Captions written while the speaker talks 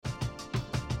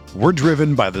We're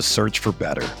driven by the search for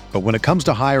better. But when it comes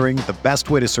to hiring, the best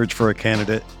way to search for a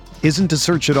candidate isn't to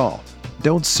search at all.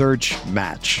 Don't search,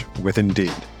 match with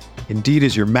Indeed. Indeed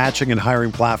is your matching and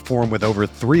hiring platform with over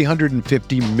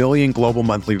 350 million global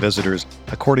monthly visitors,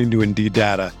 according to Indeed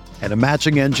data, and a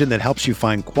matching engine that helps you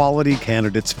find quality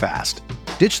candidates fast.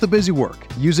 Ditch the busy work.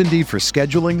 Use Indeed for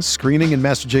scheduling, screening, and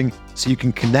messaging so you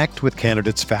can connect with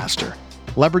candidates faster.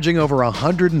 Leveraging over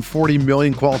 140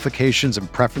 million qualifications and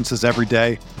preferences every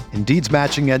day, Indeed's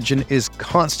matching engine is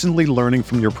constantly learning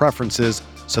from your preferences,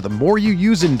 so the more you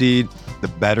use Indeed, the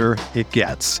better it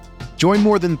gets. Join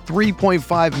more than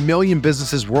 3.5 million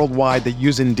businesses worldwide that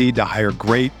use Indeed to hire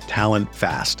great talent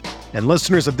fast. And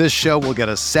listeners of this show will get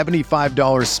a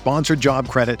 $75 sponsored job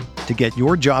credit to get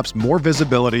your jobs more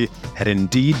visibility at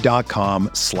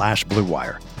Indeed.com/Blue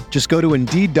Wire. Just go to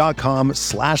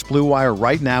Indeed.com/Blue Wire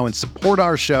right now and support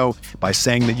our show by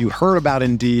saying that you heard about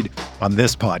Indeed on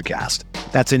this podcast.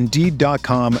 That's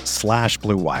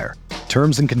Indeed.com/Blue Wire.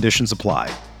 Terms and conditions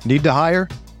apply. Need to hire?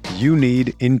 You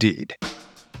need Indeed.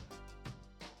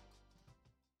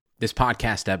 This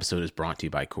podcast episode is brought to you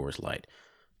by Coors Light.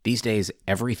 These days,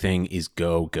 everything is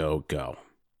go, go, go.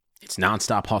 It's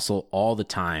nonstop hustle all the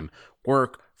time.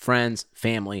 Work, friends,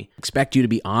 family. Expect you to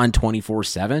be on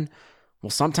 24/7? Well,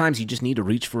 sometimes you just need to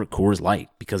reach for a Coors Light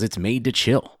because it's made to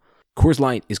chill. Coors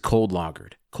Light is cold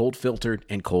lagered, cold filtered,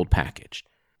 and cold packaged.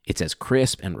 It's as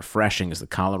crisp and refreshing as the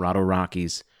Colorado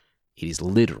Rockies. It is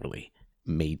literally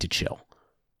made to chill.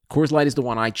 Coors Light is the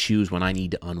one I choose when I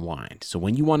need to unwind. So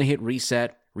when you want to hit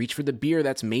reset, reach for the beer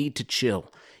that's made to chill.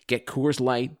 Get Coors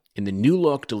Light in the new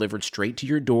look delivered straight to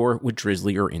your door with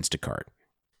Drizzly or Instacart.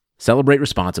 Celebrate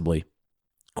responsibly.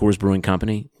 Coors Brewing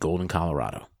Company, Golden,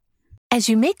 Colorado. As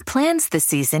you make plans this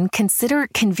season, consider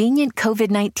convenient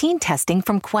COVID-19 testing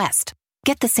from Quest.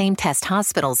 Get the same test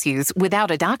hospitals use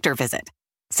without a doctor visit.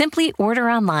 Simply order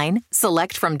online,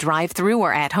 select from drive-through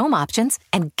or at-home options,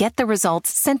 and get the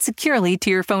results sent securely to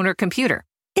your phone or computer.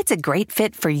 It's a great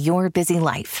fit for your busy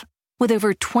life. With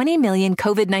over 20 million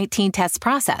COVID-19 tests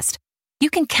processed, you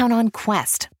can count on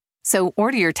Quest. So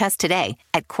order your test today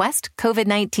at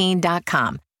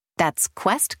questcovid19.com. That's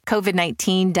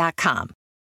questcovid19.com.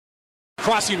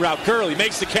 Crossing route, Gurley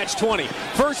makes the catch 20.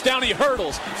 First down, he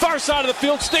hurdles. Far side of the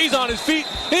field, stays on his feet,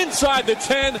 inside the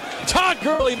 10. Todd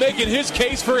Gurley making his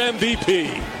case for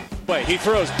MVP. He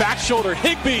throws back shoulder.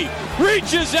 Higbee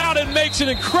reaches out and makes an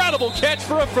incredible catch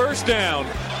for a first down.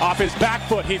 Off his back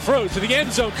foot, he throws to the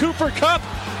end zone. Cooper Kupp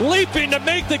leaping to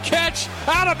make the catch.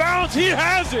 Out of bounds, he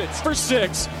has it for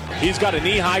 6. He's got a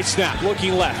knee-high snap,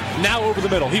 looking left. Now over the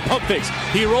middle. He pump fakes.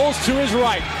 He rolls to his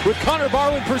right with Connor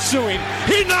Barwin pursuing.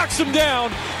 He knocks him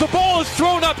down. The ball is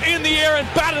thrown up in the air and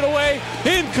batted away.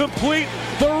 Incomplete.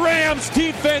 The Rams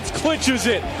defense clinches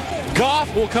it.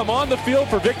 Goff will come on the field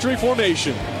for victory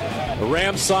formation. The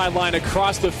Rams sideline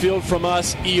across the field from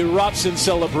us erupts in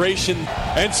celebration.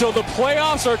 And so the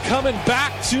playoffs are coming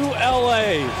back to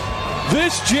LA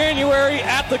this January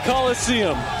at the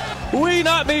Coliseum. We,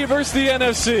 not me, versus the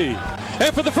NFC.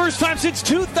 And for the first time since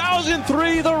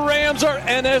 2003, the Rams are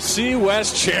NFC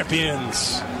West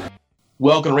champions.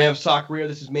 Welcome to Rams Talk Radio.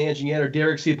 This is Managing Editor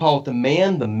Derek C. Paul with the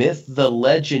man, the myth, the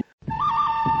legend.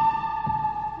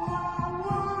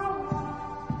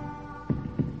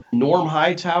 Norm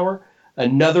Hightower,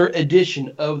 another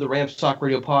edition of the Rams Talk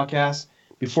Radio podcast.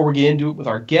 Before we get into it with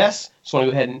our guests, just want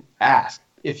to go ahead and ask,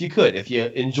 if you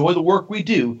enjoy the work we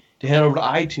do, to head over to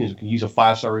iTunes. You can use a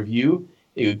 5-star review.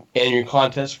 You would enter your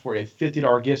contest for a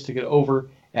 $50 gift ticket over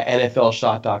at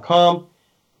NFLshot.com,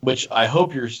 which I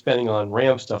hope you're spending on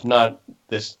Ram stuff, not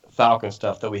this Falcon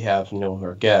stuff that we have,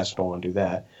 our guests. Don't want to do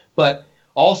that. But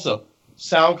also,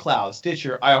 SoundCloud,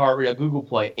 Stitcher, iHeartRadio, Google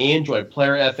Play, Android,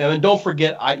 Player FM, and don't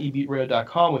forget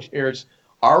IEBeatRadio.com, which airs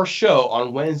our show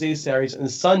on Wednesdays, Saturdays,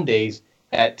 and Sundays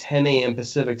at 10 a.m.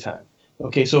 Pacific time.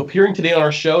 Okay, so appearing today on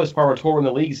our show as part of our tour in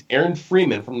the league is Aaron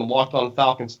Freeman from the Locked On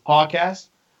Falcons podcast.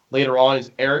 Later on is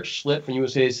Eric Schlitt from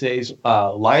USA Today's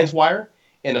Lions Wire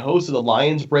and the host of the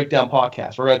Lions Breakdown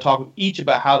podcast. We're going to talk with each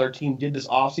about how their team did this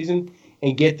offseason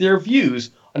and get their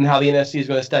views on how the NFC is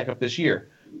going to stack up this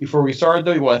year. Before we start,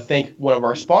 though, we want to thank one of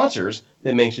our sponsors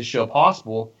that makes this show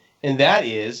possible, and that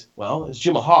is, it's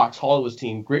Jim Hawks, Hollywood's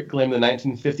team, great glam of the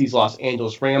 1950s Los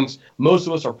Angeles Rams. Most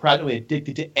of us are practically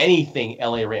addicted to anything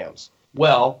LA Rams.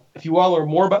 Well, if you want to learn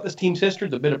more about this team's history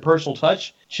with a bit of personal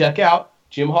touch, check out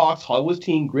Jim Hawks, Hollywood's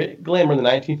team, Grit, Glamour, in the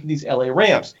 1950s LA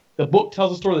Rams. The book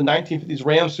tells the story of the 1950s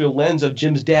Rams through the lens of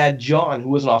Jim's dad, John, who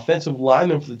was an offensive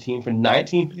lineman for the team from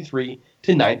 1953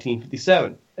 to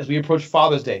 1957. As we approach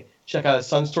Father's Day, check out his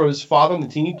son's story of his father and the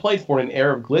team he played for in an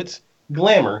era of glitz,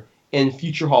 glamour, and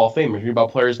future Hall of Famers. Read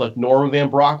about players like Norman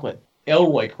Van Brocklin,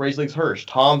 Elroy, Crazy Legs Hirsch,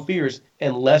 Tom Fears,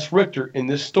 and Les Richter in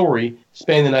this story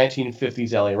spanning the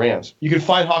 1950s LA Rams. You can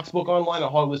find Hawk's book online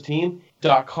at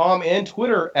Hollywood'sTeam.com and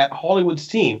Twitter at Hollywood's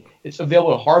Team. It's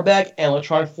available in hardback and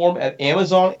electronic form at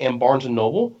Amazon and Barnes &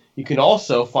 Noble. You can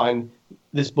also find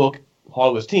this book,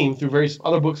 Hollywood's Team, through various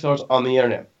other booksellers on the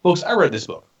internet. Folks, I read this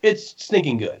book. It's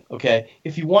stinking good, okay?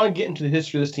 If you want to get into the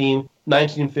history of this team,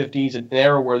 1950s, an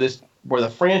era where the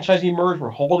franchise emerged,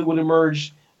 where Hollywood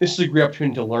emerged, this is a great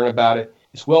opportunity to learn about it.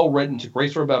 It's well written. It's a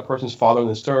great story about a person's father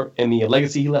and the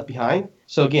legacy he left behind.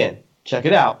 So again, check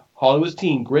it out. Hollywood's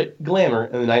Team, Grit, Glamour,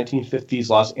 and the 1950s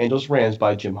Los Angeles Rams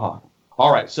by Jim Hawk.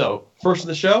 All right, so first of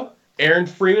the show, Aaron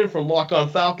Freeman from Locked On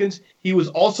Falcons. He was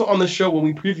also on the show when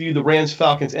we previewed the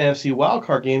Rams-Falcons NFC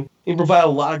wildcard game and provided a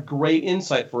lot of great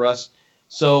insight for us.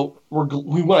 So we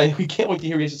can't wait to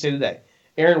hear what he has to say today.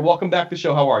 Aaron, welcome back to the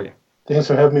show. How are you? Thanks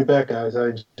for having me back, guys. I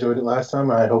enjoyed it last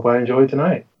time. I hope I enjoy it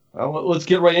tonight. Well, let's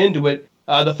get right into it.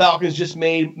 The Falcons just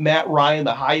made Matt Ryan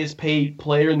the highest paid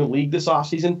player in the league this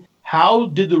offseason. How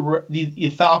did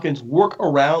the Falcons work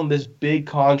around this big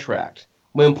contract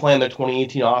when playing their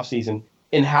 2018 offseason?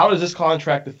 And how does this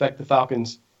contract affect the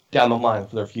Falcons down the line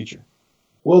for their future?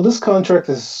 Well, this contract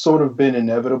has sort of been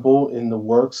inevitable in the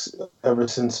works ever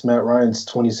since Matt Ryan's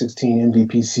 2016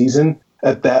 MVP season.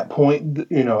 At that point,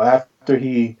 after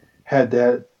he had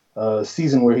that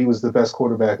season where he was the best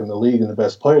quarterback in the league and the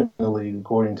best player in the league,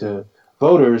 according to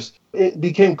voters, it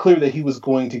became clear that he was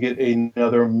going to get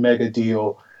another mega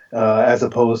deal as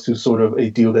opposed to sort of a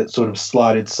deal that sort of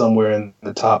slotted somewhere in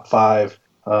the top five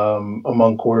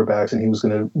among quarterbacks, and he was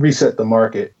going to reset the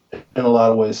market in a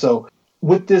lot of ways. So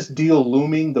with this deal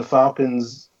looming, the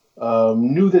Falcons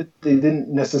knew that they didn't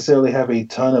necessarily have a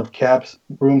ton of cap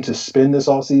room to spend this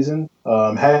offseason.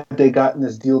 Had they gotten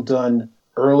this deal done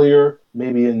earlier,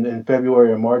 maybe in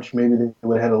February or March, maybe they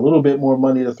would have had a little bit more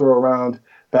money to throw around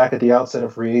back at the outset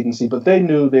of free agency. But they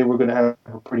knew they were going to have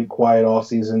a pretty quiet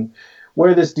offseason.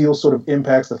 Where this deal sort of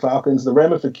impacts the Falcons, the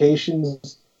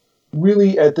ramifications,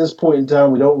 really at this point in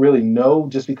time, we don't really know,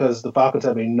 just because the Falcons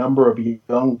have a number of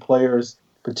young players,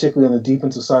 particularly on the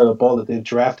defensive side of the ball, that they've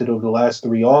drafted over the last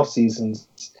three off seasons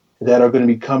that are going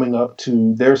to be coming up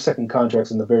to their second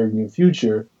contracts in the very near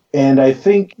future. And I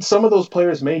think some of those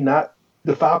players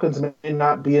the Falcons may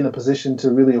not be in a position to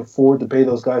really afford to pay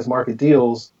those guys market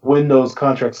deals when those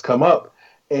contracts come up.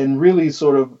 And really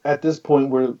sort of at this point,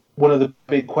 where one of the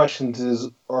big questions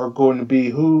are going to be,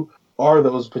 who are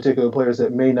those particular players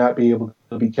that may not be able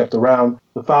to be kept around?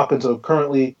 The Falcons are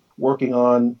currently working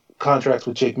on contracts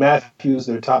with Jake Matthews,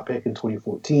 their top pick in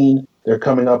 2014. They're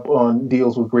coming up on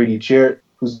deals with Grady Jarrett,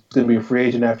 who's going to be a free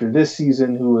agent after this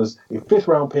season, who was a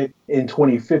fifth-round pick in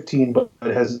 2015, but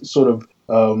has sort of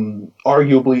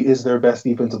arguably is their best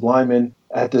defensive lineman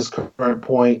at this current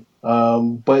point.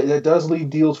 But it does leave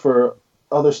deals for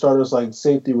other starters like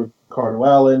safety Ricardo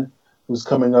Allen, who's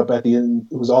coming up at the end,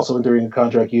 who's also entering a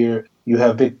contract year. You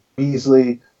have Vic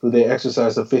Beasley, who they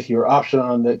exercised a fifth-year option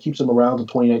on that keeps him around to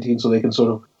 2019, so they can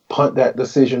sort of punt that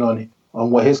decision on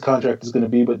what his contract is going to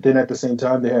be. But then at the same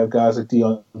time, they have guys like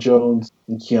Deion Jones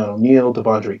and Keanu Neal,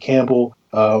 Devondre Campbell.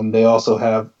 They also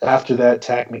have, after that,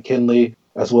 Tack McKinley,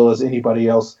 as well as anybody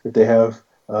else that they have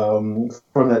from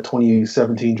that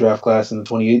 2017 draft class and the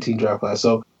 2018 draft class.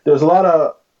 So there's a lot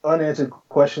of unanswered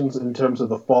questions in terms of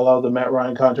the fallout of the Matt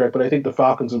Ryan contract, but I think the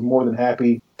Falcons are more than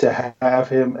happy to have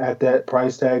him at that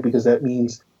price tag, because that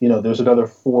means, there's another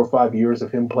 4 or 5 years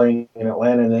of him playing in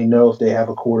Atlanta, and they know if they have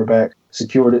a quarterback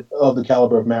secured of the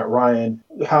caliber of Matt Ryan,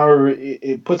 however,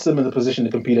 it puts them in the position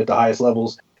to compete at the highest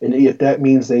levels. And if that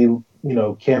means they,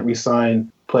 can't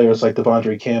re-sign players like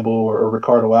Devondre Campbell or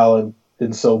Ricardo Allen,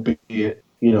 then so be it.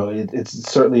 It's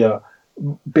certainly a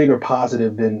bigger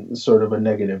positive than sort of a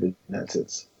negative in that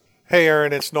sense. Hey,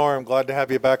 Aaron, it's Norm. Glad to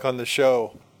have you back on the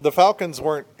show. The Falcons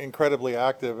weren't incredibly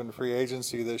active in free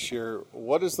agency this year.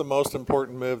 What is the most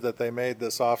important move that they made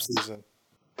this offseason?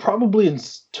 Probably in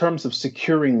terms of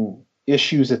securing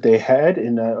issues that they had,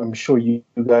 and I'm sure you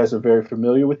guys are very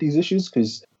familiar with these issues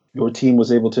because your team was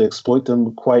able to exploit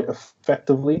them quite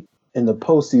effectively in the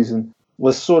postseason,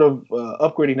 was sort of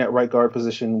upgrading that right guard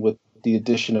position with the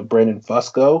addition of Brandon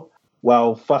Fusco.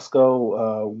 While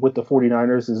Fusco with the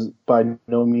 49ers is by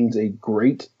no means a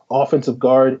great offensive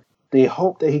guard, they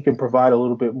hope that he can provide a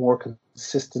little bit more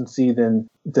consistency than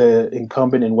the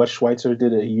incumbent in Wes Schweitzer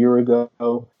did a year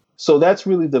ago. So that's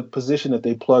really the position that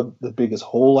they plugged the biggest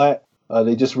hole at.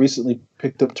 They just recently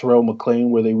picked up Terrell McClain,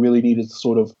 where they really needed to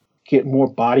sort of get more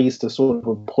bodies to sort of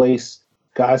replace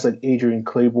guys like Adrian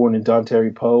Claiborne and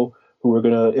Dontari Poe, who were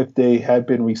going to, if they had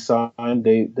been re-signed,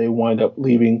 they wind up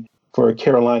leaving for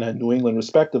Carolina and New England,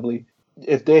 respectively.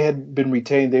 if they had been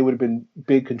retained, they would have been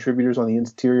big contributors on the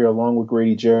interior along with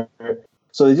Grady Jarrett.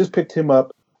 So they just picked him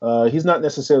up. He's not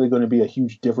necessarily going to be a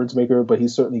huge difference maker, but he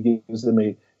certainly gives them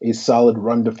a solid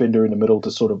run defender in the middle to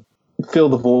sort of fill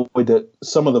the void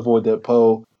that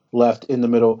Poe left in the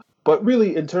middle. But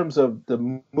really, in terms of the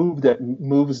move that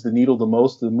moves the needle the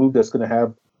most, the move that's going to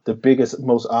have the biggest,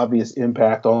 most obvious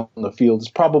impact on the field is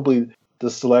probably the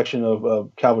selection of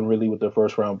Calvin Ridley with their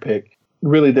first-round pick.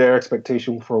 Really, their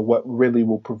expectation for what Ridley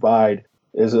will provide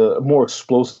is a more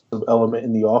explosive element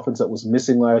in the offense that was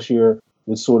missing last year.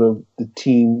 With sort of the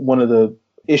team, one of the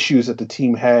issues that the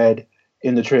team had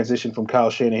in the transition from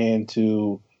Kyle Shanahan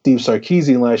to Steve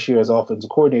Sarkisian last year as offensive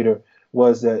coordinator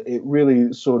was that it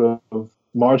really sort of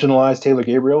marginalized Taylor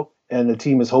Gabriel, and the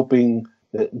team is hoping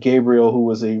that Gabriel, who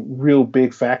was a real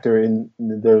big factor in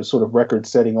their sort of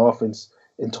record-setting offense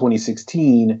in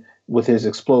 2016 with his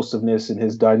explosiveness and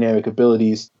his dynamic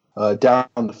abilities down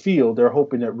the field, they're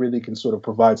hoping that Ridley can sort of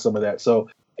provide some of that. So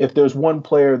if there's one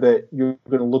player that you're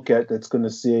going to look at that's going to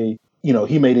say,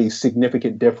 he made a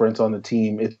significant difference on the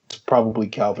team, it's probably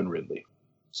Calvin Ridley.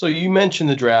 So you mentioned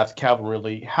the draft, Calvin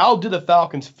Ridley. How did the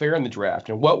Falcons fare in the draft,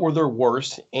 and what were their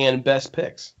worst and best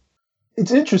picks?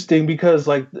 It's interesting because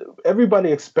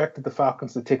everybody expected the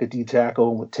Falcons to take a D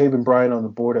tackle, and with Taven Bryan on the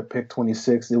board at pick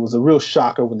 26, it was a real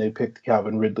shocker when they picked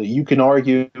Calvin Ridley. You can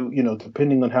argue,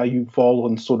 depending on how you fall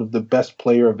on sort of the best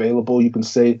player available, you can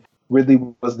say Ridley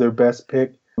was their best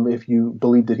pick if you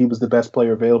believe that he was the best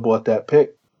player available at that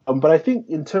pick. But I think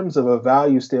in terms of a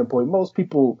value standpoint, most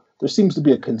people, there seems to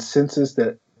be a consensus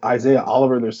that Isaiah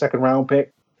Oliver, their second-round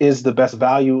pick, is the best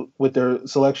value with their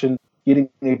selection, getting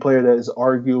a player that is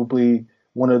arguably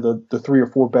one of the 3 or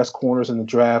 4 best corners in the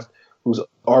draft, who's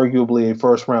arguably a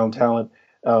first-round talent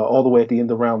all the way at the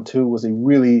end of round 2, was a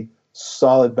really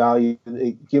solid value.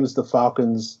 It gives the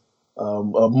Falcons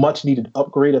a much-needed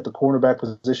upgrade at the cornerback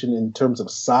position in terms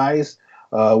of size,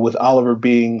 with Oliver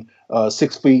being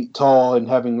 6 feet tall and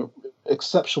having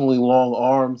exceptionally long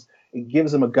arms. It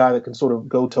gives them a guy that can sort of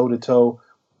go toe-to-toe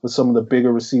with some of the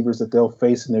bigger receivers that they'll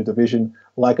face in their division,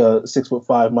 like a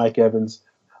 6'5" Mike Evans,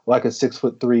 like a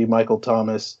 6'3" Michael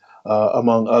Thomas,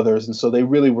 among others. And so they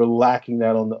really were lacking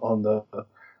that on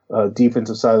the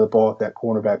defensive side of the ball at that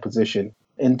cornerback position.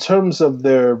 In terms of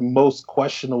their most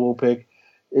questionable pick,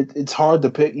 it's hard to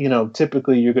pick.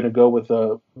 Typically you're going to go with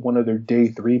one of their day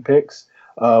 3 picks.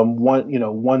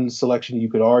 One selection you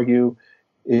could argue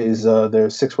is their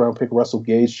 6th-round pick, Russell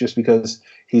Gage, just because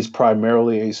he's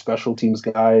primarily a special teams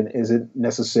guy and isn't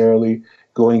necessarily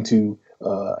going to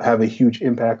have a huge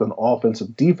impact on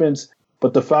offensive defense.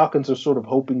 But the Falcons are sort of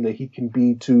hoping that he can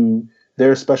be to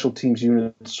their special teams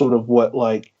unit sort of what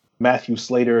Matthew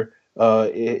Slater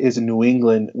is in New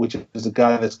England, which is a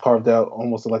guy that's carved out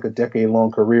almost like a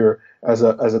decade-long career as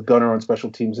a gunner on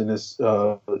special teams in this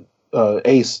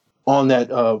ace on that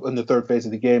in the third phase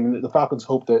of the game. And the Falcons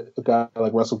hope that a guy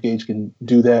like Russell Gage can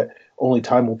do that. Only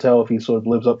time will tell if he sort of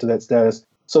lives up to that status.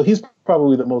 So he's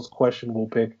probably the most questionable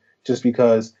pick just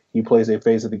because he plays a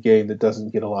phase of the game that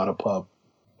doesn't get a lot of pub.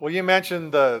 Well, you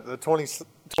mentioned the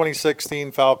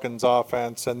 2016 Falcons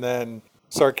offense and then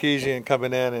Sarkisian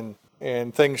coming in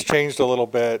and things changed a little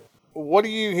bit. What are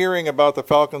you hearing about the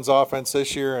Falcons offense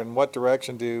this year, and what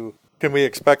direction can we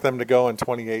expect them to go in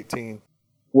 2018?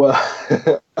 Well,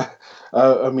 I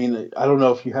don't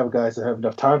know if you have guys that have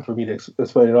enough time for me to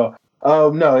explain it all.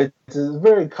 No, it's a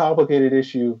very complicated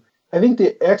issue. I think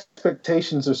the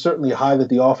expectations are certainly high that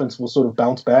the offense will sort of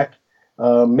bounce back.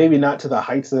 Maybe not to the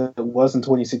heights that it was in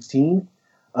 2016,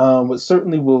 but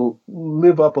certainly will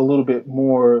live up a little bit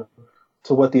more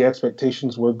to what the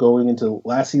expectations were going into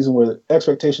last season, where the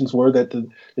expectations were that the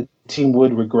team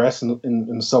would regress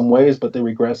in some ways, but they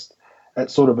regressed at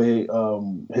sort of a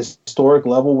historic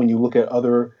level when you look at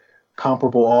other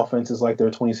comparable offenses like their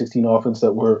 2016 offense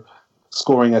that were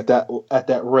scoring at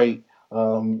that rate.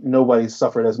 Nobody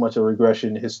suffered as much a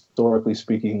regression, historically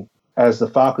speaking, as the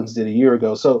Falcons did a year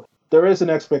ago. So there is an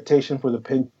expectation for the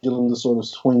pendulum to sort of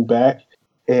swing back.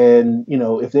 And,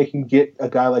 if they can get a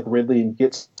guy like Ridley and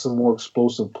get some more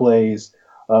explosive plays,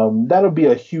 that'll be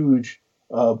a huge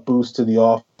boost to the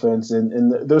offense.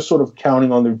 And they're sort of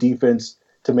counting on their defense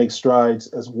to make strides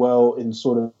as well and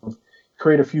sort of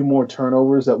create a few more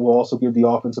turnovers that will also give the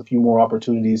offense a few more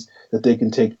opportunities that they can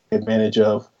take advantage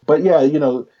of. But yeah,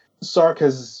 Sark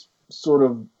has sort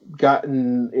of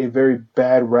gotten a very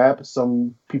bad rap.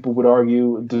 Some people would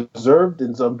argue deserved,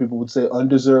 and some people would say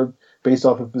undeserved based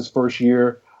off of his first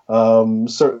year.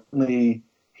 Certainly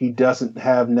he doesn't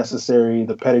have necessarily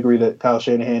the pedigree that Kyle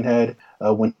Shanahan had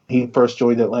when he first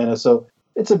joined Atlanta. So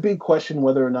it's a big question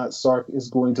whether or not Sark is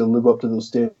going to live up to those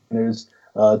standards.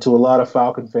 To a lot of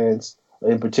Falcon fans,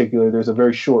 in particular. There's a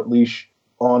very short leash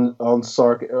on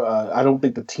Sark. I don't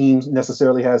think the team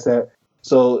necessarily has that.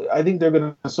 So I think they're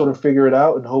going to sort of figure it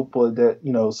out and hope that,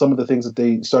 some of the things that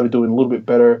they started doing a little bit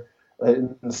better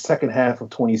in the second half of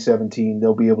 2017,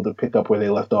 they'll be able to pick up where they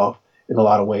left off in a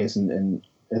lot of ways and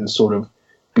sort of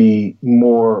be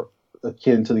more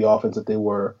akin to the offense that they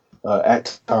were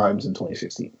at times in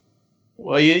 2016.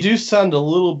 Well, you do sound a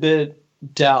little bit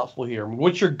doubtful here.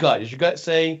 What's your gut? Is your gut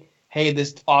saying, hey,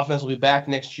 this offense will be back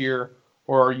next year,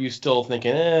 or are you still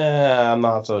thinking, I'm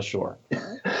not so sure?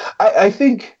 I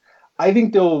think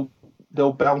they'll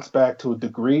bounce back to a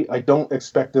degree. I don't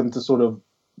expect them to sort of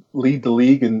lead the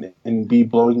league and be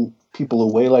blowing people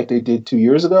away like they did 2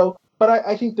 years ago. But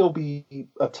I think they'll be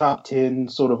a top 10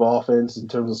 sort of offense in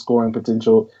terms of scoring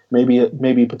potential,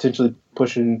 maybe potentially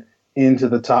pushing into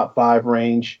the top 5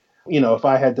 range.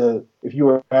 If you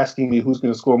were asking me who's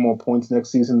going to score more points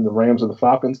next season, the Rams or the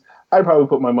Falcons, I'd probably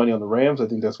put my money on the Rams. I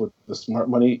think that's what the smart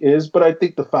money is. But I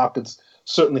think the Falcons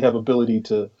certainly have ability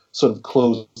to sort of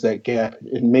close that gap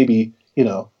and maybe,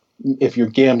 if you're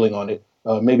gambling on it,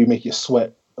 maybe make you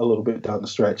sweat a little bit down the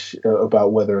stretch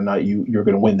about whether or not you're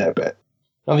going to win that bet.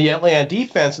 On the Atlanta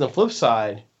defense, on the flip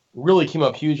side, really came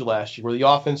up huge last year, where the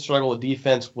offense struggled, the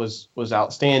defense was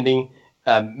outstanding.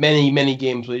 Many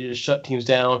games where they just shut teams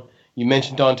down. You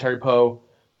mentioned Don Terry Poe.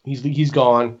 He's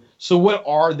gone. So what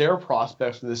are their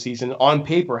prospects for this season? On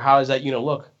paper, how does that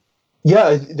look?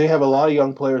 Yeah, they have a lot of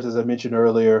young players, as I mentioned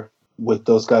earlier, with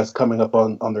those guys coming up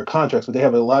on their contracts. But they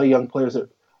have a lot of young players that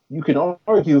you can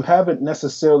argue haven't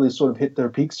necessarily sort of hit their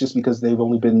peaks just because they've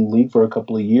only been in the league for a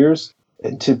couple of years.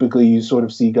 And typically you sort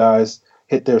of see guys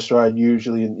hit their stride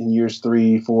usually in years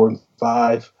 3, 4, and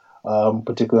 5,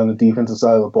 particularly on the defensive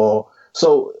side of the ball.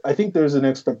 So I think there's an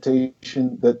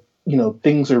expectation that,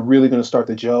 things are really going to start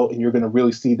to gel and you're going to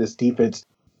really see this defense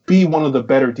be one of the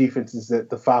better defenses that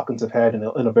the Falcons have had in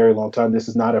a very long time. This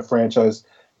is not a franchise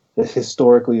that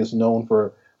historically is known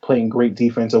for playing great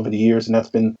defense over the years, and that's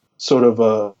been sort of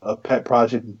a pet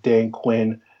project of Dan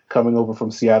Quinn coming over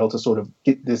from Seattle to sort of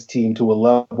get this team to a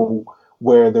level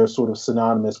where they're sort of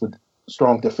synonymous with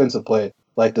strong defensive play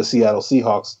like the Seattle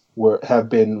Seahawks have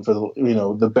been for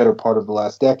the better part of the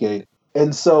last decade.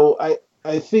 And so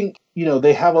I think,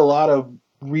 they have a lot of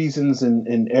reasons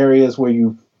in areas where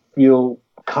you feel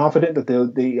confident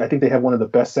that I think they have one of the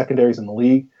best secondaries in the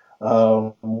league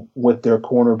with their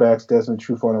cornerbacks, Desmond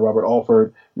Trufant and Robert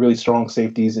Alford, really strong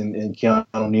safeties in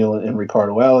Keanu Neal and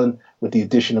Ricardo Allen, with the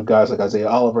addition of guys like Isaiah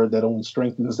Oliver that only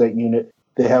strengthens that unit.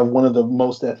 They have one of the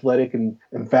most athletic and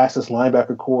fastest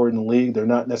linebacker core in the league. They're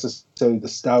not necessarily the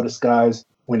stoutest guys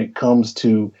when it comes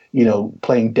to,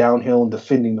 playing downhill and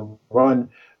defending the run,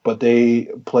 but they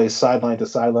play sideline to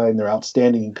sideline. They're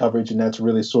outstanding in coverage, and that's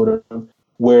really sort of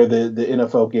where the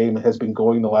NFL game has been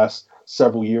going the last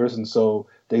several years. And so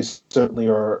they certainly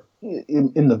are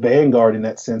in the vanguard in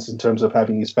that sense in terms of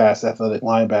having these fast, athletic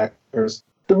linebackers.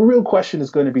 The real question is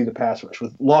going to be the pass rush.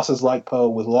 With losses like Poe,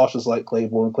 with losses like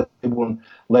Claiborne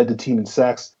led the team in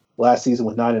sacks last season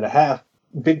with 9.5.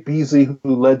 Vic Beasley,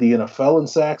 who led the NFL in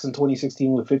sacks in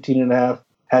 2016 with 15.5,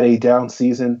 had a down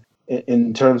season.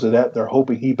 In terms of that, they're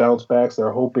hoping he bounced back.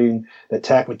 They're hoping that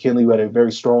Takk McKinley, who had a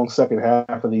very strong second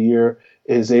half of the year,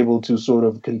 is able to sort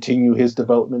of continue his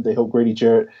development. They hope Grady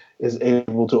Jarrett is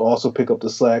able to also pick up the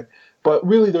slack. But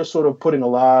really, they're sort of putting a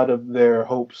lot of their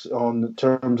hopes on the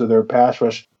terms of their pass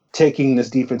rush, taking this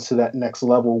defense to that next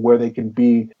level where they can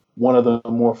be one of the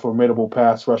more formidable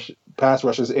pass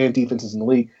rushers and defenses in the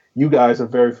league. You guys are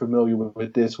very familiar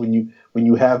with this when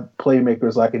you have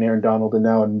playmakers like an Aaron Donald and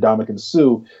now an Ndamukong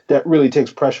Suh, that really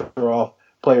takes pressure off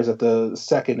players at the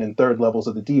second and third levels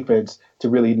of the defense to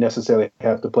really necessarily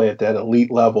have to play at that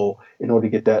elite level in order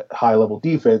to get that high level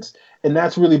defense. And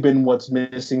that's really been what's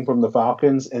missing from the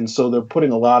Falcons. And so they're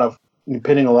pinning a lot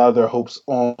of their hopes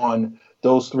on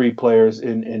those three players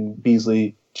in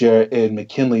Beasley, Jarrett, and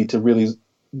McKinley to really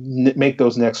make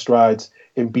those next strides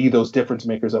and be those difference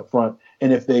makers up front.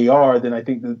 And if they are, then I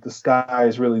think that the sky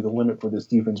is really the limit for this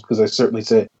defense, because I certainly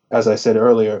say, as I said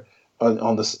earlier,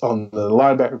 on the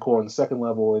linebacker core on the second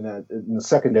level and in the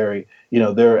secondary,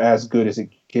 they're as good as it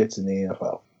gets in the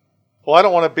NFL. Well, I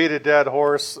don't want to beat a dead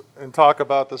horse and talk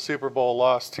about the Super Bowl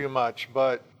loss too much,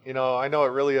 but I know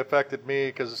it really affected me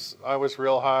because I was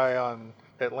real high on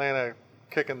Atlanta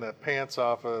kicking the pants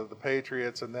off of the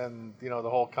Patriots, and then the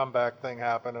whole comeback thing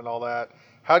happened and all that.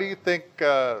 How do you think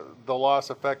the loss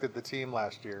affected the team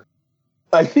last year?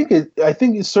 I think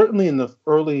it's certainly in the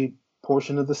early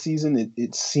portion of the season,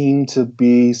 it seemed to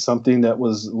be something that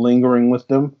was lingering with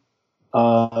them,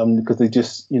 because they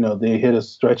just they hit a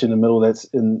stretch in the middle that's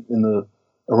in the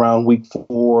around week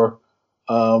 4.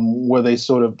 where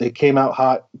they came out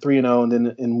hot 3-0, and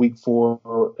then in week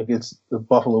 4 against the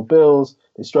Buffalo Bills,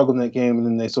 they struggled in that game, and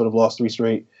then they sort of lost 3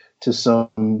 straight to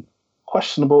some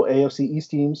questionable AFC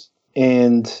East teams.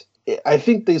 And I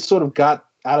think they sort of got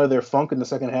out of their funk in the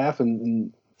second half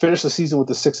and finished the season with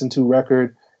a 6-2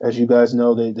 record. As you guys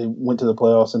know, they went to the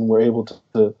playoffs and were able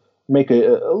to make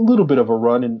a little bit of a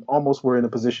run, and almost were in a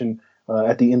position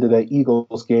at the end of that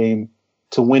Eagles game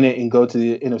to win it and go to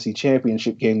the NFC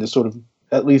Championship game to sort of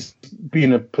at least be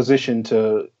in a position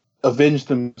to avenge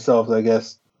themselves, I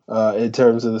guess, in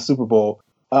terms of the Super Bowl.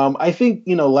 I think,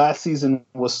 last season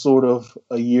was sort of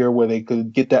a year where they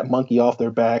could get that monkey off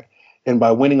their back, and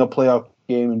by winning a playoff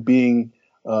game and being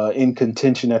in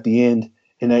contention at the end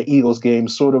in that Eagles game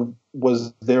sort of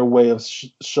was their way of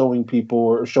showing people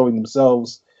or showing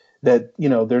themselves that,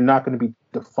 they're not going to be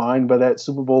defined by that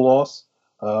Super Bowl loss.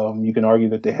 You can argue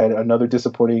that they had another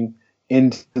disappointing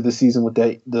end to the season with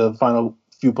the final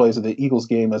few plays of the Eagles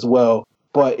game as well.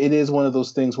 But it is one of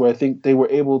those things where I think they were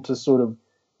able to sort of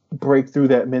break through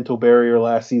that mental barrier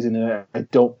last season, and I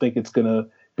don't think it's going to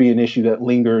be an issue that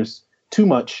lingers too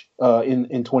much in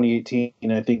 2018.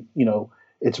 And I think,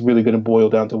 it's really going to boil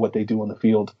down to what they do on the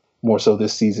field more so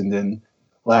this season than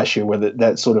last year, where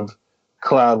that sort of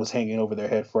cloud was hanging over their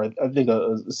head for, I think,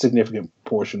 a significant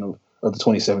portion of the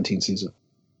 2017 season.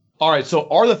 All right, so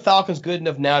are the Falcons good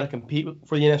enough now to compete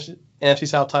for the NFC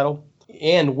South title?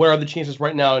 And what are the chances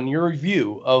right now, in your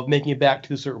view, of making it back to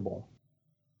the Super Bowl?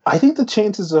 I think the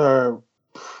chances are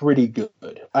pretty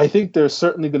good. I think they're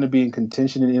certainly going to be in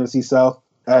contention in the NFC South.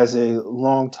 As a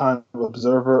long-time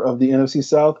observer of the NFC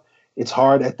South, it's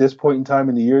hard at this point in time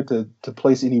in the year to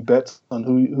place any bets on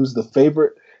who's the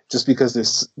favorite, just because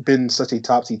there's been such a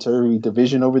topsy-turvy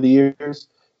division over the years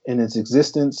in its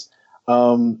existence.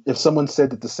 If someone said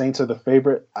that the Saints are the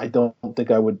favorite, I don't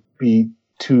think I would be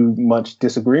too much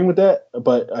disagreeing with that,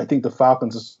 but I think the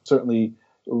Falcons are certainly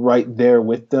right there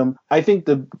with them. I think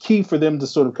the key for them to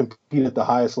sort of compete at the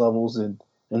highest levels and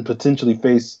potentially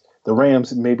face the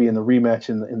Rams maybe in the rematch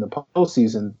in the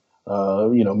postseason,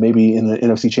 maybe in the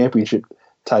NFC Championship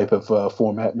type of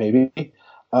format, maybe.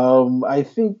 I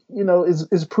think,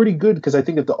 is pretty good, because I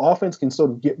think if the offense can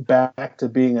sort of get back to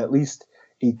being at least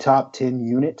a top 10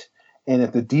 unit, and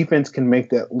if the defense can make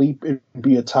that leap and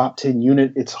be a top 10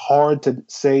 unit, it's hard to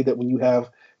say that when you have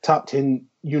top 10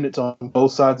 units on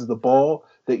both sides of the ball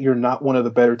that you're not one of the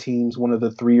better teams, one of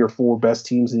the 3 or 4 best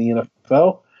teams in the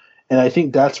NFL. And I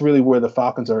think that's really where the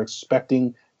Falcons are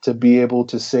expecting to be able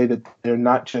to say that they're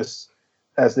not just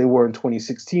as they were in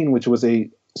 2016, which was a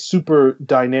super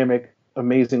dynamic,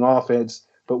 amazing offense,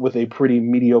 but with a pretty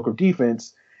mediocre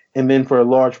defense. And then for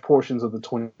large portions of the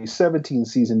 2017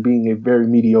 season being a very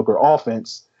mediocre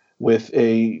offense with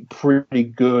a pretty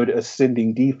good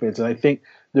ascending defense. And I think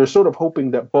they're sort of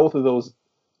hoping that both of those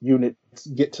units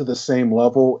get to the same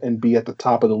level and be at the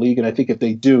top of the league. And I think if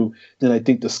they do, then I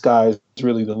think the sky is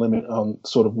really the limit on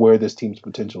sort of where this team's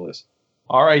potential is.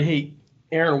 All right. Hey,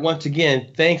 Aaron, once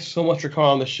again, thanks so much for coming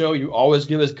on the show. You always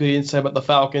give us good insight about the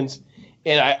Falcons.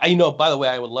 And I by the way,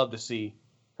 I would love to see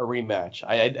a rematch.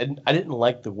 I didn't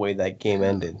like the way that game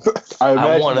ended.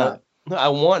 I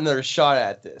want another shot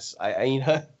at this.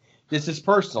 This is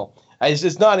personal.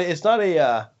 It's not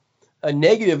a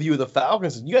negative view of the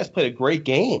Falcons. You guys played a great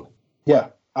game. Yeah,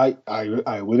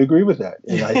 I would agree with that.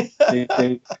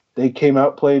 And they came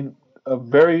out, played a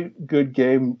very good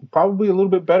game, probably a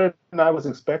little bit better than I was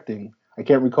expecting. I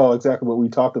can't recall exactly what we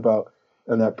talked about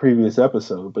in that previous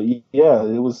episode, but yeah,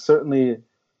 it was certainly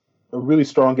a really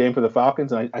strong game for the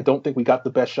Falcons. And I don't think we got the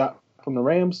best shot from the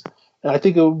Rams. And I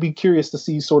think it would be curious to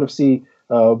see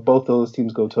both those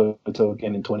teams go toe-to-toe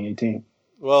again in 2018.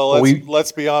 Well,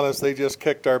 let's be honest. They just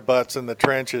kicked our butts in the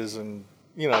trenches, and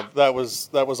that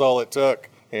was all it took.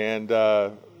 And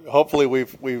hopefully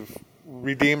we've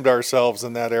redeemed ourselves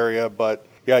in that area. But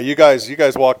yeah, you guys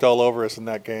walked all over us in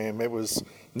that game. It was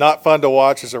not fun to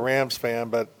watch as a Rams fan,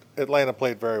 but Atlanta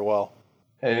played very well.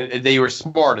 And they were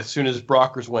smart. As soon as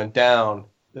Brockers went down,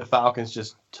 the Falcons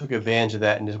just took advantage of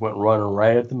that and just went running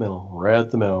right at the middle, right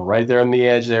there on the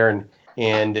edge there,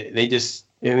 and they just.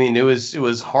 I mean, it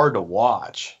was hard to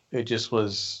watch. It just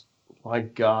was, my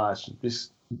gosh.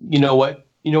 Just, you know what?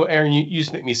 Aaron, you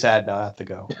just make me sad now. I have to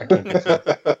go. I can't get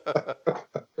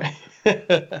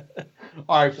that.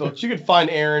 All right, folks. You can find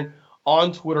Aaron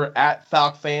on Twitter at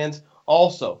FalcFans.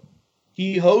 Also,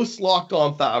 he hosts Locked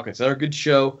On Falcons. They're a good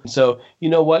show. So, you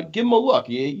know what? Give him a look.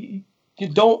 You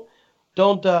don't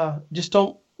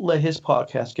let his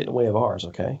podcast get in the way of ours,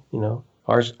 okay?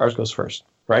 Ours goes first,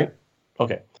 right?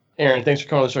 Okay. Aaron, thanks for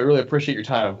coming on the show. I really appreciate your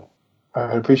time.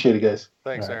 I appreciate it, guys.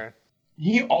 Thanks, Aaron.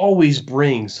 He always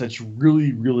brings such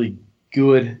really, really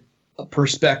good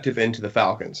perspective into the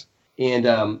Falcons. And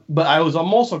but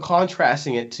I'm also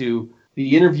contrasting it to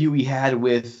the interview we had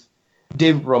with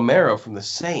David Romero from the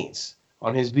Saints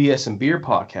on his BS and Beer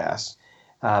podcast.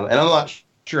 And I'm not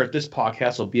sure if this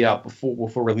podcast will be out before we'll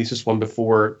release this one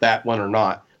before that one or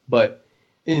not. But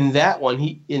in that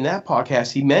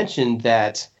podcast, he mentioned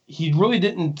that he really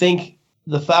didn't think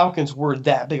the Falcons were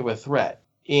that big of a threat.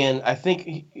 And I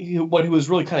think what he was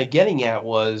really kind of getting at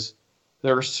was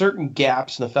there are certain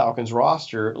gaps in the Falcons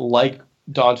roster, like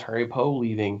Dontari Poe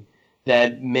leaving,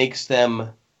 that make them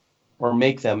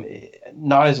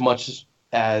not as much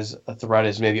as a threat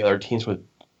as maybe other teams would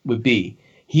be.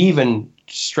 He even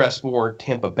stressed more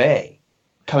Tampa Bay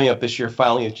coming up this year.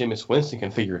 Finally, if Jameis Winston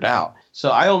can figure it out.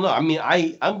 So I don't know. I mean,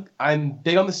 I'm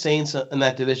big on the Saints in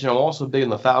that division. I'm also big on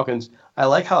the Falcons. I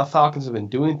like how the Falcons have been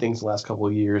doing things the last couple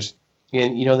of years,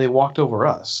 and they walked over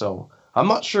us. So I'm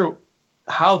not sure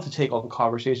how to take all the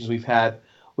conversations we've had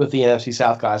with the NFC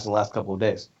South guys in the last couple of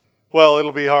days. Well,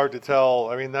 it'll be hard to tell.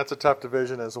 I mean, that's a tough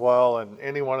division as well, and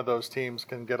any one of those teams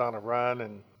can get on a run,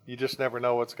 and you just never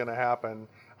know what's going to happen.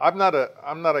 I'm not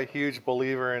a huge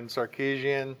believer in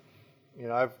Sarkisian.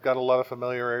 I've got a lot of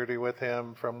familiarity with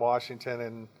him from Washington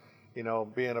and,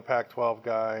 being a Pac-12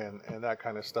 guy and that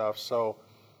kind of stuff. So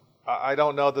I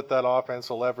don't know that offense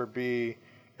will ever be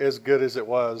as good as it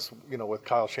was, with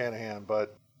Kyle Shanahan,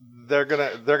 but they're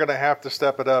gonna have to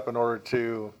step it up in order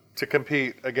to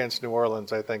compete against New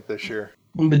Orleans, I think, this year.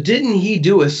 But didn't he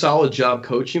do a solid job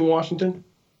coaching Washington?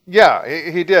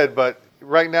 Yeah, he did, but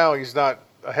right now he's not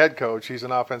a head coach. He's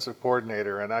an offensive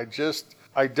coordinator, and I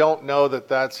don't know that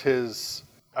that's his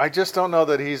 – I just don't know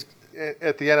that he's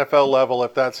at the NFL level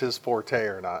if that's his forte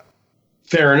or not.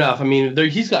 Fair enough. I mean,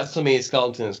 he's got so many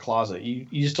skeletons in his closet. You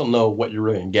just don't know what you're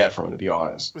really going to get from him, to be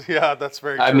honest. Yeah, that's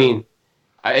very true. I mean,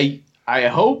 I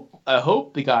hope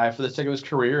the guy, for the sake of his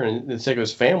career and the sake of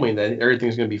his family, that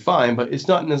everything's going to be fine, but it's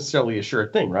not necessarily a sure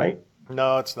thing, right?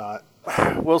 No, it's not.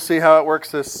 We'll see how it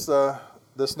works this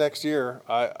next year.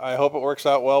 I hope it works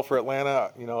out well for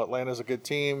Atlanta. Atlanta's a good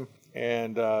team,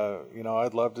 and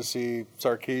I'd love to see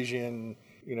Sarkisian,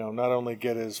 not only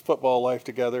get his football life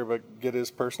together, but get his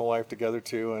personal life together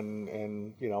too,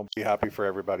 and be happy for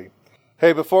everybody.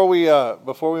 Hey, before we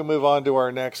move on to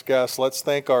our next guest, let's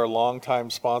thank our longtime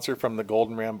sponsor from the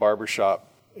Golden Ram Barbershop.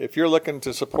 If you're looking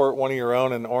to support one of your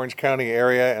own in the Orange County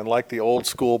area and like the old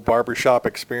school barbershop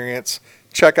experience,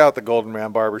 check out the Golden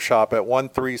Ram Barbershop at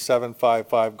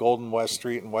 13755 Golden West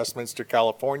Street in Westminster,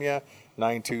 California,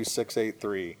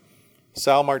 92683.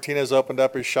 Sal Martinez opened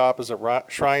up his shop as a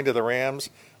shrine to the Rams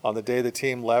on the day the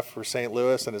team left for St.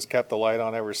 Louis and has kept the light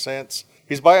on ever since.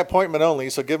 He's by appointment only,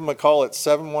 so give him a call at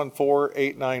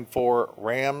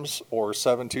 714-894-RAMS or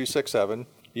 7267.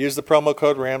 Use the promo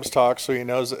code RAMSTALK so he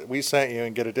knows that we sent you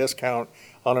and get a discount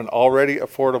on an already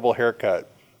affordable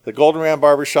haircut. The Golden Ram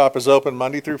Barbershop is open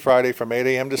Monday through Friday from 8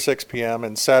 a.m. to 6 p.m.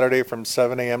 and Saturday from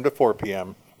 7 a.m. to 4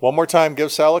 p.m. One more time,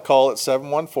 give Sal a call at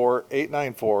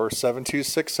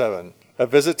 714-894-7267. A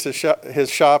visit to his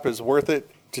shop is worth it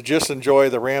to just enjoy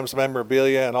the Rams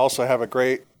memorabilia and also have a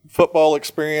great football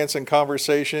experience and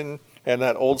conversation and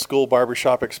that old school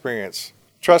barbershop experience.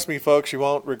 Trust me, folks, you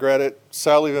won't regret it.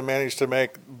 Sal even managed to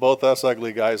make both us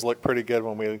ugly guys look pretty good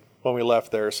when we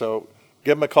left there. So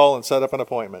give him a call and set up an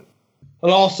appointment.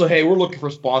 And also, hey, we're looking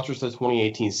for sponsors for the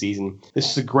 2018 season.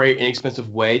 This is a great, inexpensive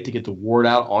way to get the word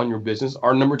out on your business.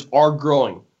 Our numbers are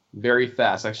growing very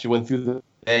fast. I actually went through the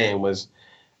day and was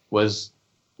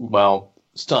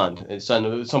stunned. And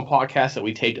stunned. Some podcasts that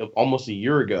we taped almost a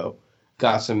year ago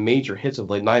got some major hits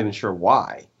of late, not even sure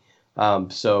why.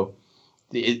 So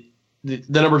the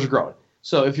numbers are growing.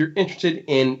 So if you're interested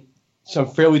in some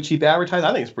fairly cheap advertising,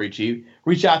 I think it's pretty cheap,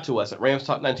 reach out to us at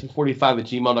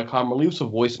ramstalk1945@gmail.com or leave us a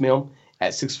voicemail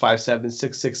at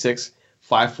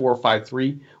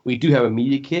 657-666-5453. We do have a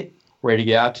media kit ready to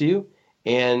get out to you,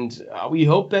 and we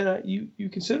hope that you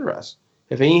consider us.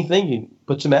 If anything, you can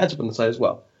put some ads up on the site as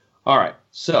well. All right,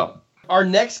 so our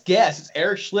next guest is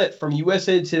Eric Schlitt from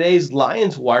USA Today's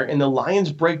Lions Wire and the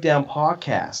Lions Breakdown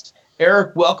podcast.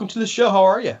 Eric, welcome to the show. How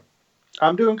are you?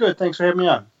 I'm doing good. Thanks for having me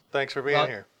on. Thanks for being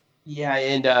here. Yeah,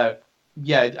 and I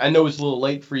know it's a little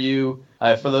late for you.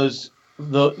 For those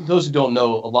who don't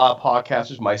know, a lot of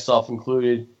podcasters, myself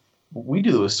included, we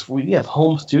have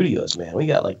home studios, man. We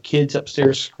got like kids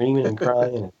upstairs screaming and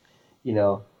crying,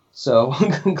 So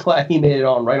I'm glad he made it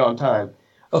on right on time.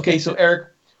 Okay, so Eric,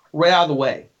 right out of the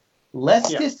way,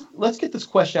 let's get this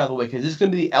question out of the way because this is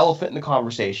going to be the elephant in the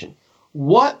conversation.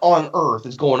 What on earth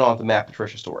is going on with the Matt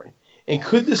Patricia story? And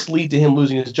could this lead to him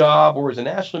losing his job, or is the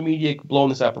national media blowing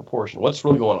this out of proportion? What's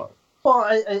really going on? Well,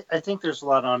 I think there's a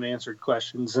lot of unanswered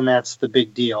questions, and that's the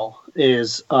big deal.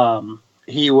 Is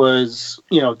he was,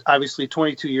 obviously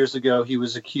 22 years ago, he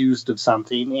was accused of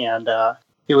something, and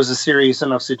it was a serious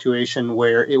enough situation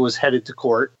where it was headed to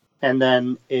court, and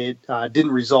then it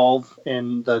didn't resolve,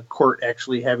 and the court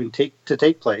actually having to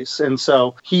take place. And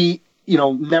so he,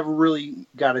 never really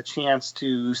got a chance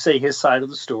to say his side of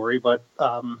the story, but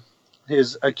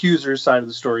his accuser's side of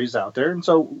the story is out there. And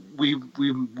so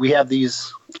we have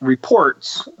these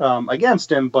reports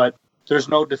against him, but there's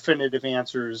no definitive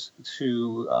answers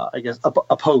to,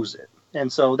 oppose it.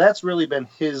 And so that's really been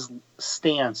his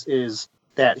stance, is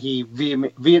that he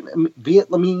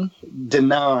vehemently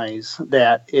denies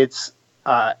that it's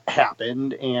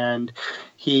happened. And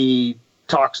he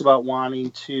talks about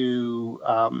wanting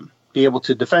to be able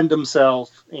to defend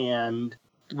himself. And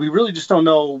we really just don't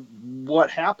know what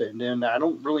happened. And I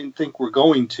don't really think we're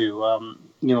going to. A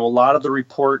lot of the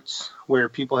reports where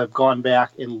people have gone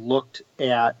back and looked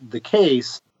at the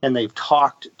case, and they've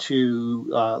talked to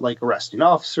like arresting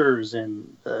officers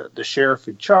and the sheriff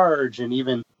in charge and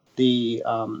even the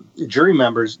jury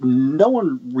members, no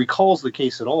one recalls the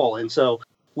case at all. And so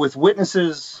with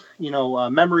witnesses,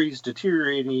 memories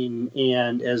deteriorating,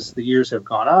 and as the years have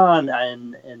gone on,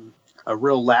 and a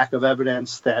real lack of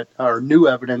evidence new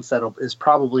evidence that is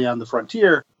probably on the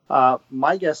frontier,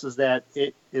 my guess is that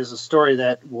it is a story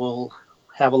that will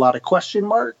have a lot of question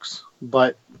marks,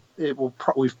 but it will.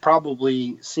 We've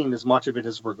probably seen as much of it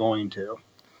as we're going to.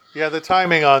 Yeah, the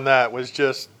timing on that was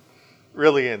just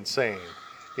really insane.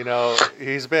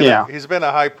 He's been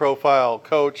a high-profile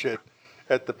coach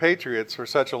at the Patriots for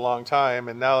such a long time,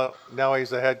 and now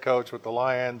he's a head coach with the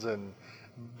Lions, and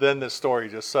then this story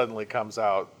just suddenly comes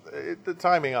out. The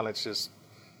timing on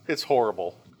it's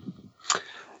horrible.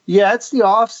 Yeah, it's the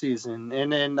off season,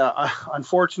 and then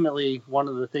unfortunately, one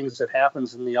of the things that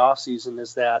happens in the off season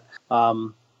is that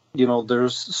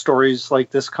there's stories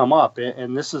like this come up,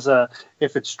 and this is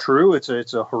if it's true,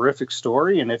 it's a horrific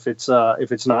story, and if it's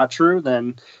not true,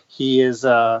 then he's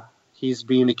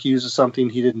being accused of something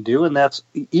he didn't do, and that's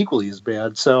equally as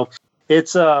bad. So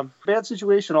it's a bad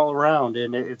situation all around,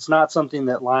 and it's not something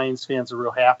that Lions fans are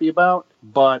real happy about.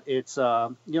 But it's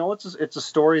it's a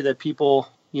story that people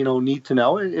need to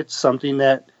know. It's something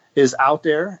that is out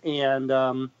there, and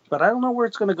but I don't know where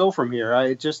it's going to go from here.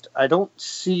 I don't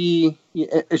see,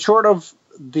 short of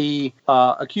the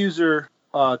accuser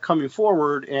coming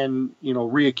forward and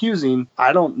reaccusing,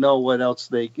 I don't know what else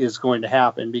is going to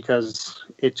happen, because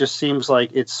it just seems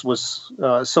like it was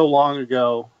so long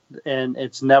ago, and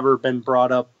it's never been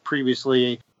brought up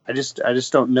previously. I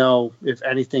just don't know if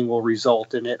anything will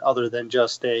result in it other than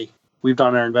just we've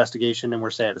done our investigation and we're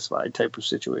satisfied type of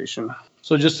situation.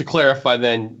 So just to clarify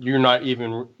then, you're not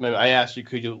even, I asked you,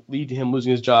 could you lead to him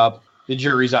losing his job? The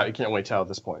jury's out. You can't wait to tell at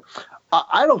this point.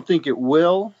 I don't think it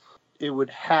will.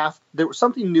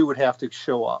 Something new would have to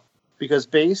show up, because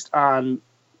based on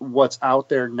what's out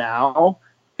there now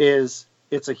it's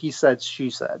a he said,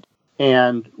 she said.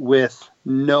 And with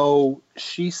no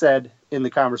she said in the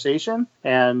conversation,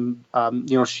 and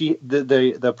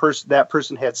that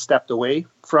person had stepped away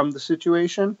from the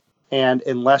situation, and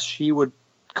unless she would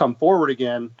come forward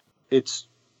again, it's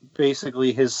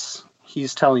basically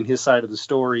he's telling his side of the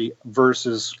story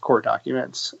versus court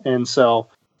documents. And so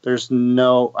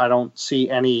I don't see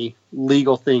any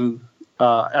legal thing.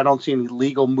 I don't see any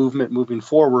legal movement moving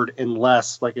forward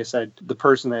unless, like I said, the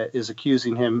person that is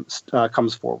accusing him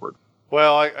comes forward.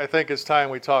 Well, I think it's time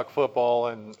we talk football,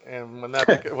 and when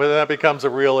that becomes a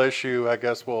real issue, I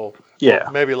guess we'll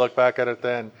maybe look back at it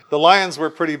then. The Lions were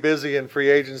pretty busy in free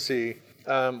agency.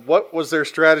 What was their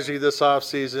strategy this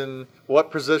offseason?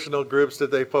 What positional groups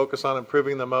did they focus on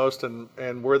improving the most,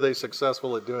 and were they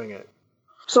successful at doing it?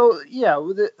 So,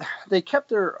 they kept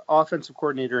their offensive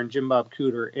coordinator and Jim Bob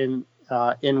Cooter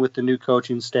in with the new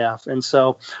coaching staff. And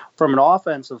so from an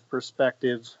offensive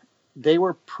perspective, they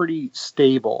were pretty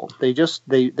stable. They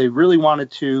really wanted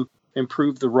to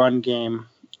improve the run game,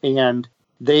 and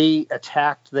they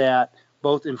attacked that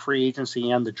both in free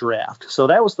agency and the draft. So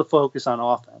that was the focus on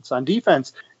offense. On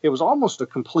defense, it was almost a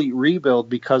complete rebuild,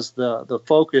 because the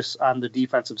focus on the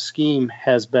defensive scheme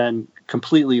has been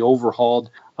completely overhauled,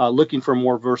 looking for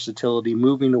more versatility,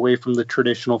 moving away from the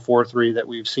traditional 4-3 that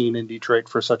we've seen in Detroit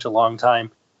for such a long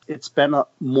time. It's been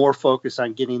more focused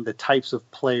on getting the types of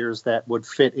players that would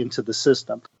fit into the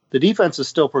system. The defense is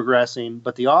still progressing,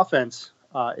 but the offense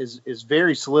is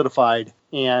very solidified,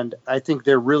 and I think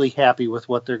they're really happy with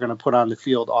what they're going to put on the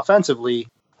field offensively.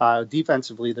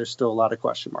 Defensively, there's still a lot of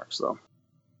question marks, though.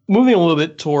 Moving a little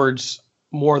bit towards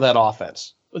more of that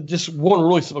offense, just one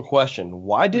really simple question.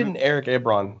 Why didn't Eric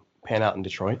Ebron pan out in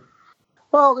Detroit?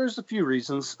 Well, there's a few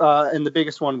reasons, and the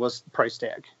biggest one was price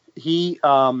tag. He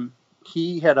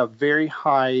had a very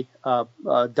high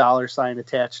dollar sign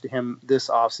attached to him this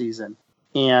offseason.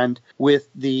 And with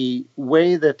the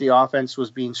way that the offense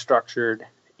was being structured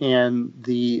and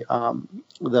the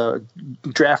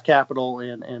draft capital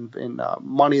and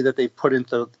money that they put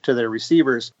into their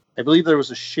receivers, I believe there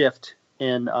was a shift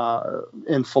in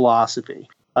philosophy.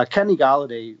 Kenny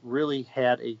Golladay really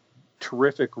had a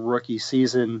terrific rookie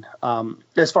season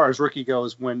as far as rookie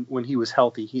goes when he was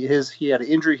healthy. He had an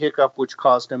injury hiccup which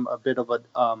caused him a bit of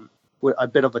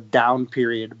a down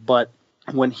period, but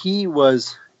when he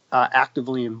was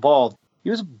actively involved, he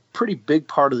was a pretty big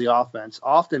part of the offense.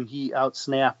 Often he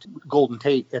outsnapped Golden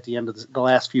Tate at the end of the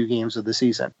last few games of the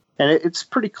season. And it's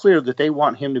pretty clear that they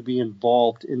want him to be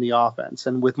involved in the offense.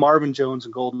 And with Marvin Jones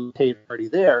and Golden Tate already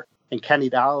there and Kenny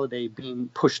Golladay being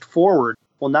pushed forward,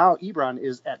 well, now Ebron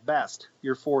is at best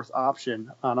your fourth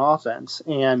option on offense.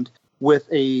 And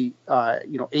with a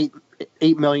 $8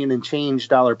 million and change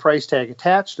dollar price tag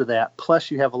attached to that,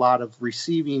 plus you have a lot of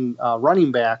receiving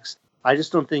running backs, I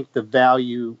just don't think the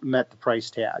value met the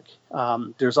price tag.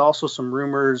 There's also some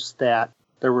rumors that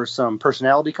there were some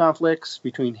personality conflicts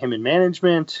between him and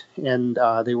management, and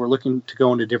they were looking to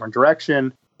go in a different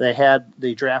direction.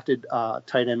 They drafted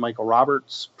tight end Michael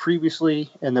Roberts previously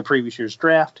in the previous year's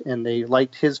draft, and they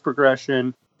liked his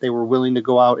progression. They were willing to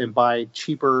go out and buy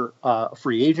cheaper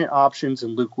free agent options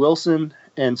in Luke Wilson.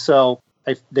 And so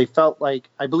I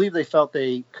believe they felt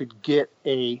they could get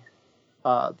the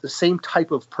same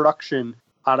type of production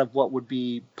out of what would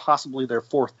be possibly their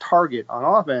fourth target on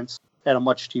offense at a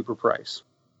much cheaper price.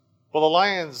 Well, the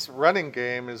Lions' running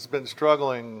game has been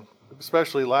struggling,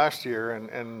 especially last year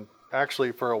and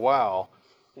actually for a while.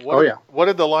 What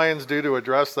did the Lions do to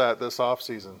address that this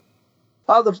offseason?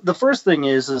 The first thing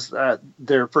is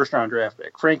their first-round draft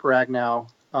pick. Frank Ragnow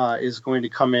is going to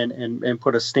come in and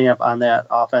put a stamp on that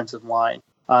offensive line.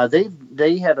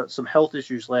 They had some health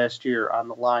issues last year on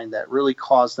the line that really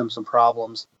caused them some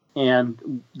problems,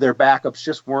 and their backups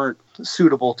just weren't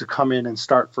suitable to come in and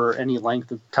start for any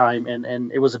length of time,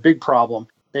 and it was a big problem.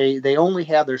 They only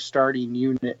had their starting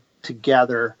unit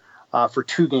together for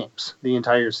 2 games the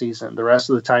entire season. The rest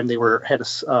of the time they had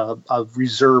a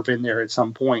reserve in there at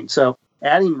some point. So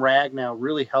adding Ragnow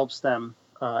really helps them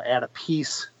add a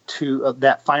piece to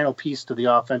that final piece to the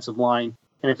offensive line.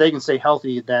 And if they can stay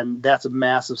healthy, then that's a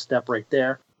massive step right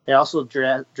there. They also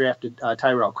drafted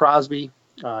Tyrell Crosby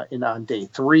on day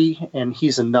 3, and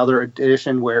he's another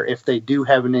addition where if they do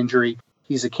have an injury,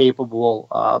 he's a capable,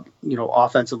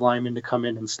 offensive lineman to come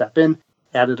in and step in.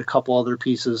 Added a couple other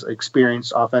pieces,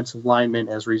 experienced offensive linemen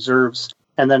as reserves.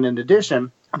 And then in addition,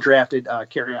 drafted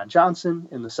Kerryon Johnson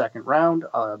in the second round,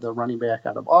 the running back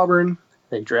out of Auburn.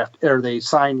 They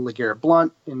signed LeGarrette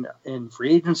Blount in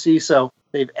free agency. So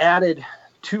they've added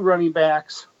 2 running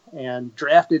backs and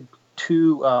drafted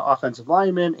 2 offensive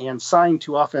linemen and signed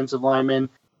 2 offensive linemen,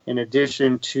 in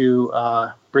addition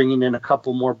to bringing in a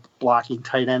couple more blocking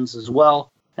tight ends as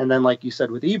well. And then, like you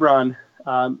said, with Ebron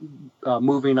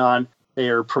moving on, they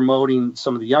are promoting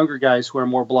some of the younger guys who are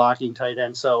more blocking tight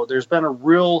ends. So there's been a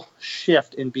real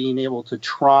shift in being able to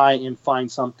try and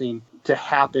find something to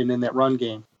happen in that run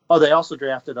game. Oh, they also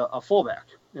drafted a fullback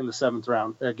in the 7th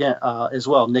round again as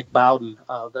well, Nick Bowden,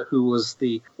 who was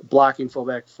the blocking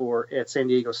fullback at San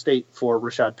Diego State for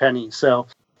Rashad Penny. So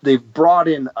they've brought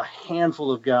in a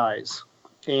handful of guys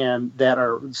and that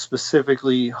are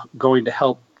specifically going to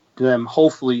help them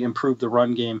hopefully improve the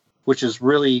run game, which is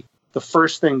really the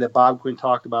first thing that Bob Quinn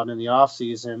talked about in the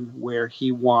offseason where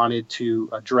he wanted to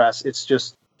address. It's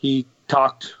just he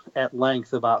talked at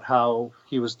length about how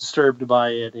he was disturbed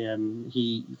by it, and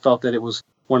he felt that it was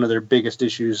one of their biggest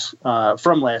issues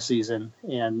from last season,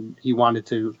 and he wanted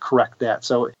to correct that.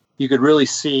 So you could really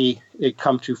see it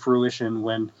come to fruition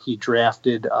when he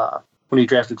drafted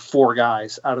 4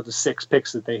 guys out of the 6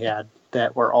 picks that they had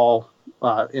that were all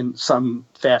in some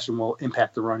fashion will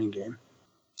impact the running game.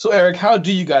 So, Eric, how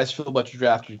do you guys feel about your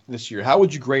draft this year? How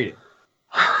would you grade it?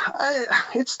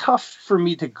 It's tough for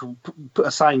me to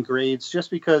assign grades just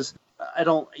because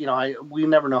we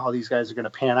never know how these guys are going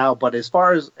to pan out. But as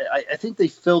far as I think they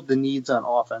filled the needs on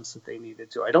offense that they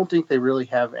needed to. I don't think they really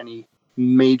have any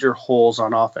major holes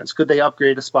on offense. Could they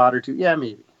upgrade a spot or 2? Yeah,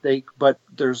 maybe. But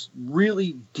there's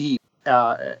really deep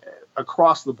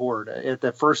across the board at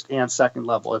the first and second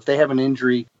level. If they have an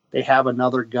injury, they have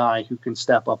another guy who can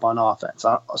step up on offense.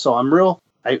 So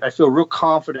I feel real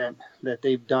confident that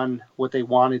they've done what they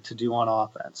wanted to do on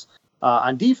offense.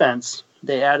 On defense,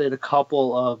 they added they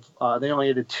only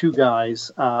added 2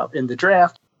 guys in the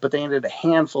draft, but they added a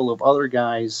handful of other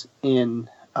guys in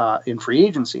free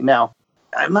agency. Now,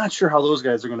 I'm not sure how those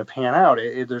guys are going to pan out.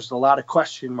 There's a lot of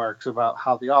question marks about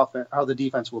how the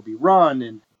defense will be run,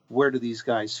 and where do these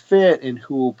guys fit, and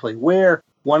who will play where.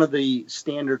 One of the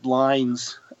standard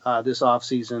lines this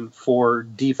offseason for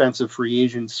defensive free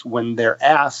agents, when they're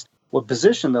asked what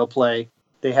position they'll play,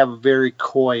 they have a very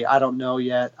coy, I don't know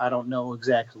yet, I don't know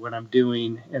exactly what I'm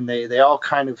doing. And they all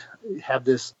kind of have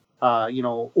this,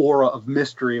 aura of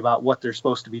mystery about what they're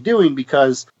supposed to be doing,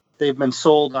 because they've been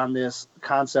sold on this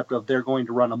concept of they're going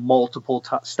to run a multiple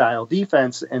style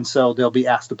defense. And so they'll be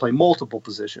asked to play multiple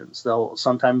positions.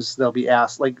 Sometimes they'll be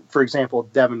asked, like, for example,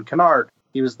 Devin Kennard,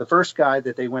 he was the first guy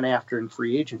that they went after in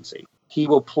free agency. He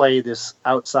will play this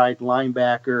outside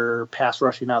linebacker, pass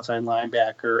rushing outside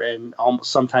linebacker, and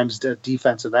sometimes the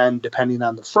defensive end, depending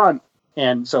on the front.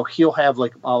 And so he'll have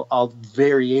like a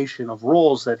variation of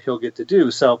roles that he'll get to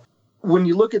do. So when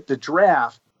you look at the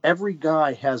draft, every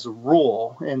guy has a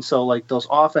role. And so like those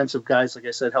offensive guys, like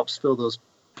I said, helps fill those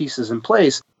pieces in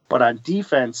place. But on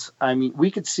defense, I mean, we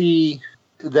could see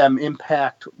them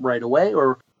impact right away,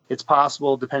 or it's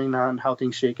possible, depending on how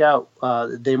things shake out,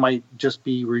 they might just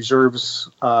be reserves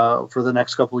for the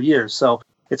next couple of years. So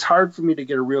it's hard for me to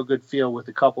get a real good feel with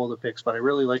a couple of the picks, but I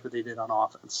really like what they did on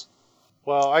offense.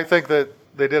 Well, I think that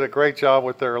they did a great job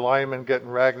with their linemen, getting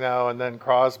Ragnow and then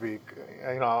Crosby.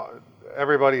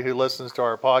 Everybody who listens to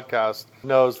our podcast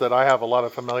knows that I have a lot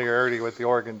of familiarity with the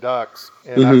Oregon Ducks.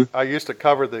 And I used to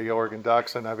cover the Oregon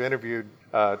Ducks, and I've interviewed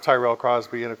Tyrell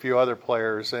Crosby and a few other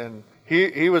players. And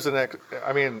he was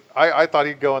I thought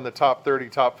he'd go in the top 30,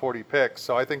 top 40 picks.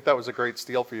 So I think that was a great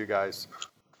steal for you guys.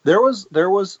 There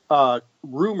was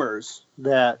rumors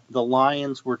that the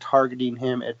Lions were targeting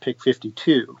him at pick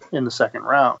 52 in the second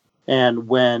round. And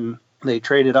when they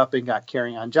traded up and got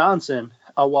Kerryon Johnson,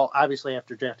 obviously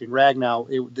after drafting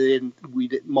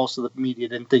Ragnow, most of the media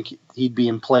didn't think he'd be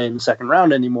in play in the second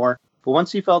round anymore. But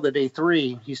once he fell to day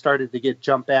 3, he started to get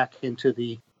jumped back into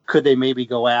could they maybe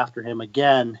go after him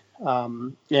again?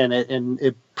 And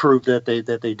it proved that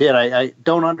they did. I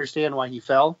don't understand why he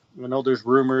fell. I know there's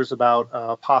rumors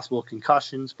about possible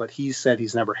concussions, but he said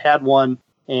he's never had one.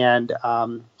 And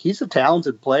he's a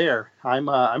talented player.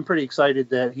 I'm pretty excited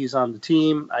that he's on the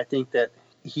team. I think that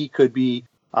he could be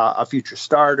a future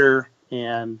starter,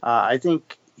 and I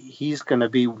think he's going to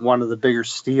be one of the bigger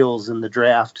steals in the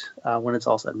draft when it's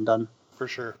all said and done. For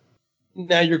sure.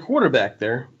 Now, your quarterback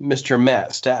there, Mr.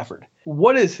 Matt Stafford,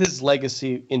 what is his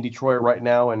legacy in Detroit right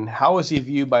now, and how is he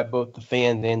viewed by both the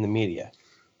fans and the media?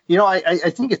 I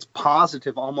think it's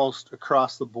positive almost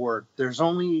across the board. There's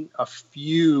only a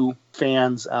few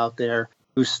fans out there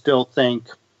who still think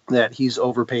that he's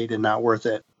overpaid and not worth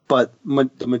it. But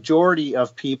the majority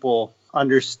of people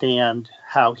understand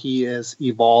how he has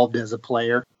evolved as a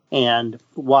player. And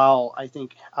while I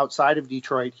think outside of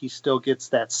Detroit, he still gets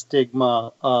that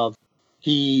stigma of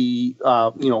Calvin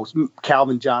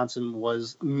Johnson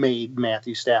was made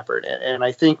Matthew Stafford. And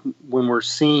I think when we're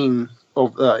seeing,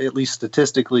 at least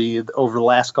statistically, over the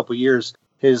last couple of years,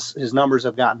 his numbers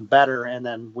have gotten better. And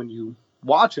then when you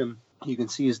watch him, you can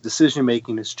see his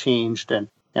decision-making has changed and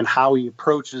how he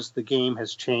approaches the game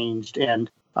has changed. And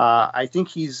I think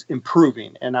he's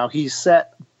improving. And now he's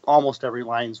set almost every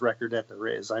Lions record that there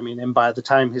is. I mean, and by the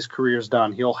time his career is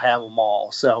done, he'll have them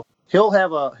all. So he'll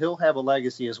have a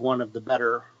legacy as one of the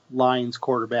better Lions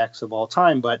quarterbacks of all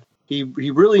time. But he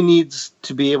really needs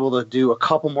to be able to do a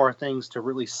couple more things to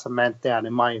really cement that,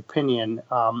 in my opinion.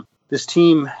 This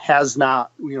team has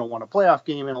not, won a playoff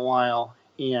game in a while,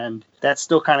 and that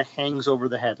still kind of hangs over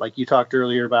the head. Like you talked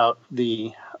earlier about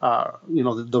the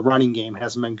running game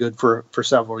hasn't been good for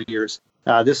several years.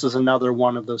 This is another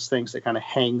one of those things that kind of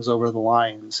hangs over the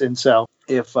Lions. And so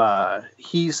if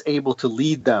he's able to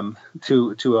lead them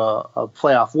to a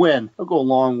playoff win, it'll go a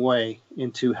long way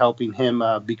into helping him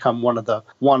become one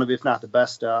of if not the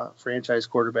best franchise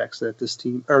quarterbacks that this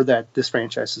team or that this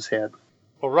franchise has had.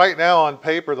 Well, right now on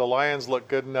paper, the Lions look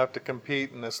good enough to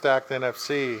compete in the stacked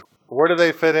NFC. Where do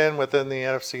they fit in within the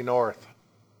NFC North?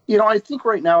 I think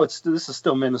right now this is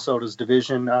still Minnesota's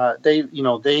division.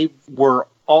 They were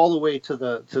all the way to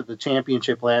the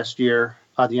championship last year,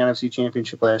 the NFC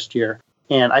championship last year,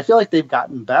 and I feel like they've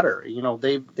gotten better.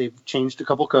 They've changed a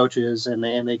couple coaches and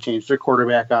they changed their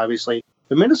quarterback, obviously.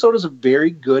 But Minnesota's a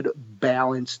very good,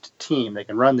 balanced team. They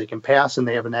can run, they can pass, and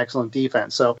they have an excellent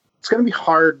defense. So it's going to be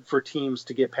hard for teams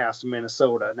to get past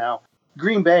Minnesota. Now,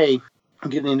 Green Bay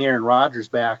getting Aaron Rodgers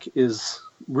back is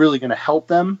really going to help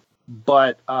them.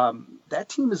 But that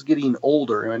team is getting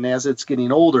older, and as it's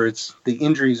getting older, the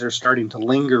injuries are starting to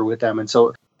linger with them, and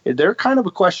so they're kind of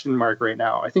a question mark right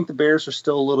now. I think the Bears are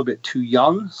still a little bit too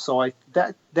young, so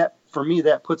that for me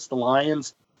that puts the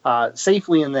Lions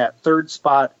safely in that third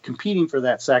spot, competing for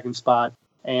that second spot.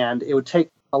 And it would take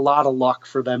a lot of luck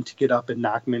for them to get up and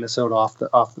knock Minnesota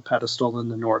off the pedestal in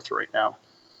the North right now.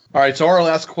 All right, so our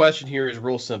last question here is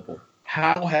real simple.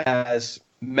 How has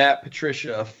Matt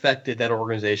Patricia affected that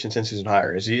organization since he's been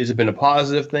hired? Has it been a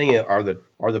positive thing? Are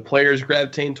the players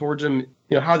gravitating towards him?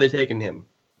 How are they taking him?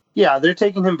 Yeah, they're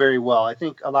taking him very well. I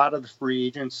think a lot of the free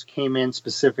agents came in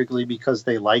specifically because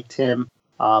they liked him.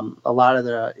 A lot of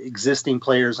the existing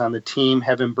players on the team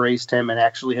have embraced him and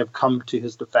actually have come to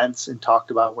his defense and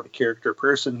talked about what a character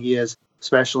person he is,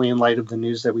 especially in light of the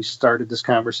news that we started this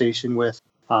conversation with.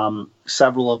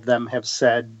 Several of them have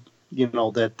said,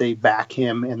 that they back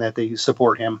him and that they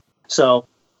support him. So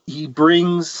he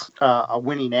brings a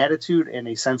winning attitude and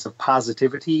a sense of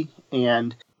positivity,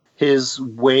 and his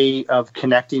way of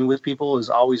connecting with people has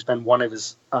always been one of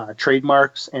his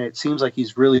trademarks, and it seems like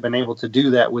he's really been able to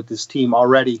do that with this team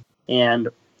already. And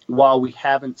while we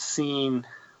haven't seen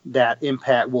that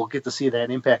impact, we'll get to see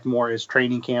that impact more as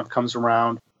training camp comes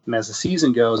around and as the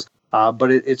season goes.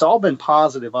 But it's all been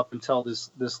positive up until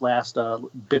this last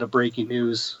bit of breaking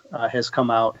news has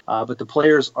come out. But the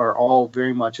players are all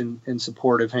very much in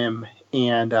support of him,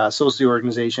 and so is the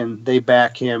organization. They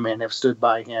back him and have stood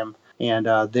by him, and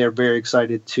they're very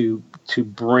excited to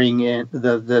bring in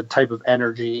the type of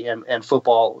energy and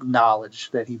football knowledge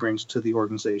that he brings to the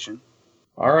organization.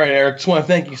 All right, Eric, just want to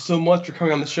thank you so much for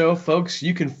coming on the show. Folks,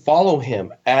 you can follow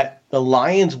him at The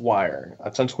Lions Wire.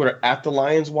 That's on Twitter, at The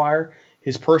Lions Wire.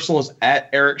 His personal is at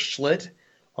Eric Schlitt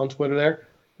on Twitter there.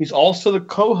 He's also the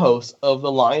co-host of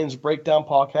the Lions Breakdown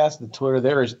podcast. The Twitter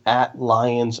there is at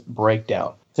Lions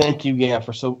Breakdown. Thank you again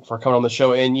for coming on the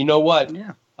show. And you know what?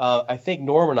 Yeah. I think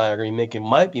Norm and I are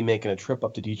might be making a trip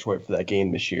up to Detroit for that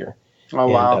game this year. Oh,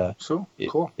 and, wow. So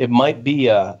cool. It might be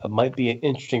an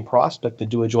interesting prospect to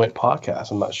do a joint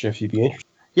podcast. I'm not sure if you'd be interested.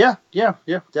 Yeah,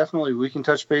 definitely. We can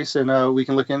touch base and we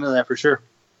can look into that for sure.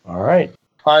 All right,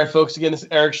 folks. Again, this is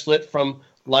Eric Schlitt from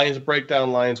Lions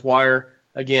Breakdown, Lions Wire.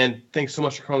 Again, thanks so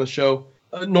much for coming on the show.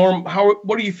 Norm,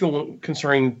 what do you feel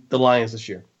concerning the Lions this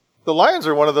year? The Lions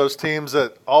are one of those teams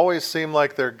that always seem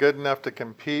like they're good enough to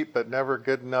compete, but never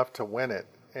good enough to win it.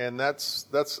 And that's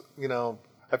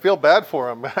I feel bad for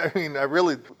them. I mean, I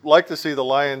really like to see the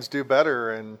Lions do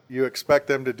better, and you expect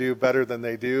them to do better than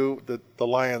they do. The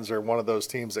Lions are one of those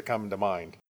teams that come to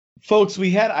mind. Folks, I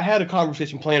had a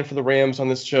conversation planned for the Rams on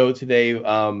this show today,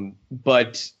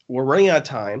 but we're running out of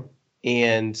time,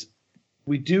 and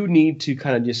we do need to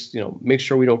kind of just make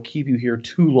sure we don't keep you here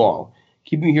too long.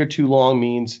 Keeping you here too long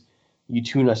means you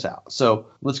tune us out. So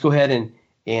let's go ahead and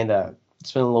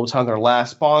spend a little time with our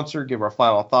last sponsor, give our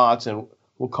final thoughts, and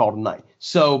we'll call it a night.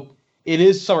 So it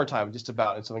is summertime just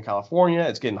about in Southern California.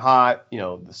 It's getting hot,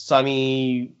 the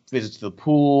sunny, visits to the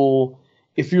pool.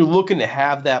 If you're looking to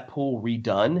have that pool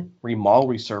redone, remodeled,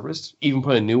 resurfaced, even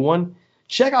put a new one,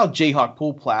 check out Jayhawk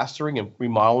Pool Plastering and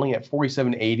Remodeling at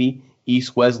 4780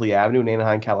 East Wesley Avenue in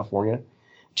Anaheim, California.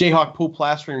 Jayhawk Pool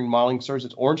Plastering and Remodeling serves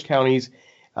in Orange County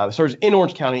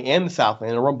and the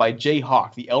Southland, and run by Jay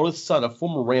Hawk, the eldest son of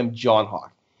former Ram John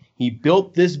Hawk. He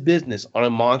built this business on a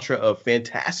mantra of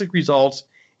fantastic results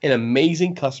and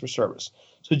amazing customer service.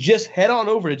 So just head on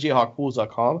over to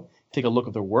jayhawkpools.com, take a look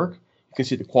at their work. You can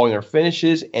see the quality of their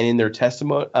finishes and in their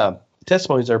testimonies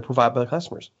that are provided by the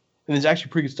customers. And it's actually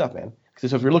pretty good stuff, man.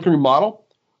 So if you're looking to remodel,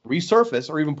 resurface,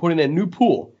 or even put in a new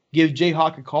pool, give Jay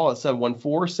Hawk a call at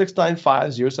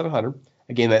 714-695-0700.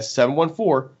 Again, that's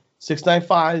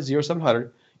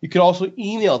 714-695-0700. You can also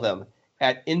email them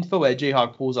at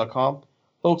info@jayhawkpools.com.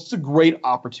 Folks, it's a great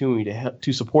opportunity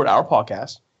to support our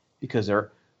podcast because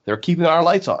they're keeping our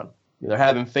lights on. They're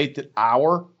having faith that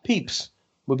our peeps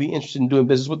would be interested in doing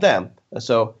business with them.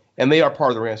 And they are part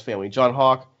of the Rams family. John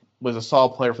Hawk was a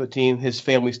solid player for the team. His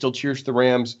family still cheers for the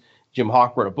Rams. Jim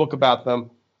Hawk wrote a book about them.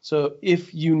 So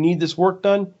if you need this work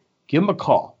done, give them a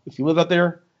call. If you live out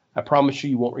there, I promise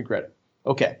you won't regret it.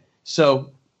 Okay,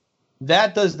 so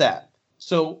that does that.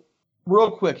 So real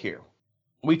quick here,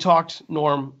 we talked,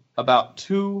 Norm, about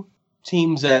two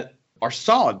teams that are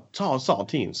solid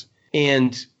teams.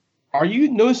 And are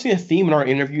you noticing a theme in our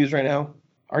interviews right now?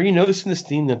 Are you noticing this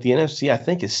theme that the NFC, I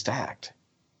think, is stacked?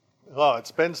 Well,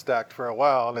 it's been stacked for a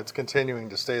while, and it's continuing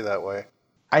to stay that way.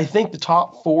 I think the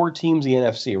top four teams in the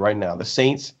NFC right now, the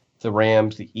Saints, the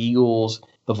Rams, the Eagles,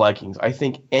 the Vikings, I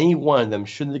think any one of them,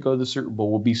 should they go to the Super Bowl,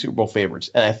 will be Super Bowl favorites.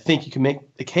 And I think you can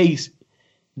make the case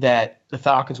that the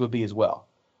Falcons would be as well.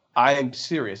 I am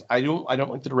serious. I don't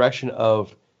like the direction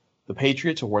of the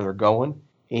Patriots or where they're going.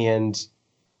 And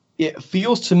it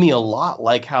feels to me a lot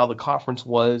like how the conference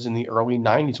was in the early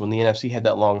 90s when the NFC had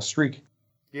that long streak.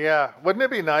 Yeah. Wouldn't it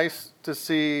be nice to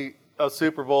see a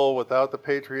Super Bowl without the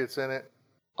Patriots in it?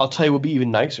 I'll tell you, it would be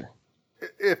even nicer.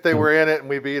 If they were in it and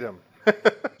we beat them.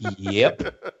 Yep.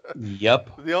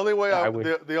 The only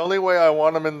way I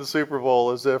want them in the Super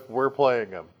Bowl is if we're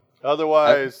playing them.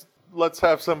 Otherwise, let's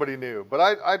have somebody new. But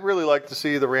I'd really like to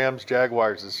see the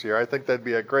Rams-Jaguars this year. I think that'd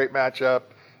be a great matchup.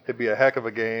 It'd be a heck of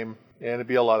a game, and it'd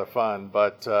be a lot of fun.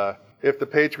 But if the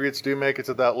Patriots do make it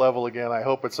to that level again, I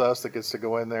hope it's us that gets to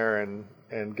go in there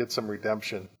and get some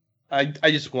redemption. I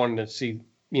just wanted to see,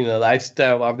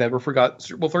 lifestyle. I've never forgot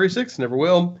Super Bowl 36, never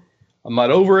will. I'm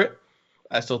not over it.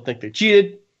 I still think they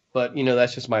cheated, but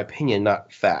that's just my opinion,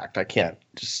 not fact. I gotta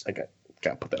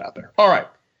put that out there. All right,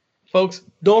 folks,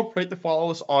 don't forget to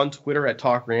follow us on Twitter at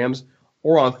Talk Rams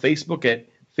or on Facebook at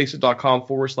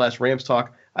facebook.com/Rams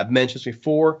Talk. I've mentioned this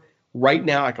before. Right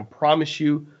now, I can promise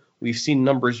you, we've seen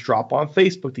numbers drop on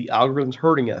Facebook. The algorithm's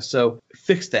hurting us, so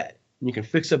fix that. And you can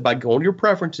fix it by going to your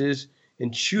preferences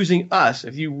and choosing us.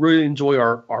 If you really enjoy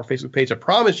our Facebook page, I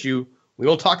promise you, we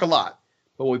don't talk a lot,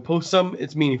 but when we post some,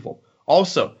 it's meaningful.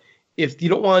 Also, if you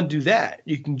don't want to do that,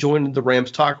 you can join the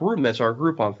Rams Talk Room. That's our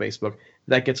group on Facebook.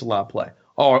 That gets a lot of play.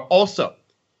 Also,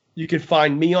 you can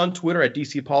find me on Twitter at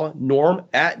DC Paula, Norm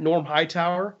at Norm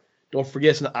Hightower. Don't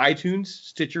forget it's on iTunes,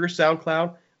 Stitcher,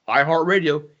 SoundCloud,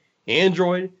 iHeartRadio,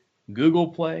 Android, Google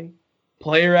Play,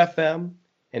 Player FM,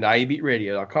 and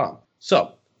IEBeatRadio.com.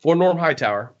 So, for Norm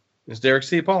Hightower, it's Derek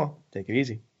C. Paula. Take it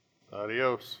easy.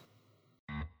 Adios.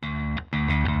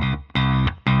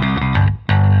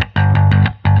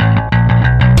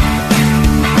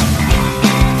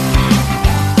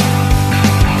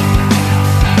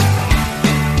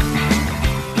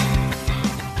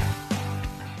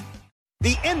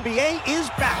 The NBA is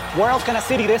back. Where else can a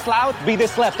city this loud be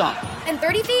this slept on? And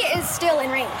 30 feet is still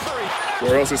in range.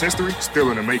 Where else is history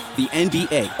still in the making? The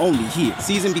NBA, only here.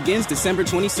 Season begins December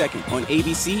 22nd on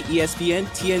ABC, ESPN,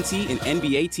 TNT, and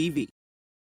NBA TV.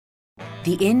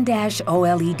 The in-dash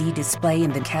OLED display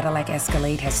in the Cadillac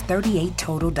Escalade has 38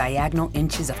 total diagonal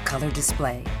inches of color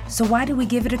display. So why do we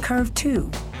give it a curve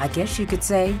too? I guess you could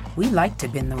say we like to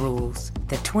bend the rules.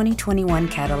 The 2021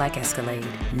 Cadillac Escalade.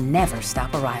 Never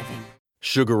stop arriving.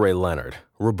 Sugar Ray Leonard,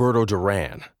 Roberto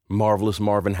Duran, Marvelous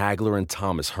Marvin Hagler, and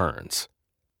Thomas Hearns.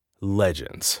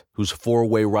 Legends, whose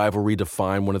four-way rivalry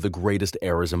defined one of the greatest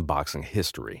eras in boxing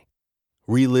history.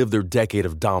 Relive their decade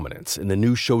of dominance in the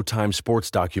new Showtime sports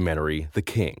documentary, The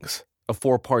Kings, a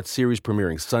 4-part series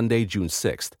premiering Sunday, June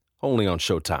 6th, only on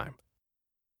Showtime.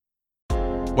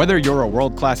 Whether you're a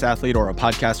world-class athlete or a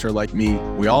podcaster like me,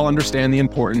 we all understand the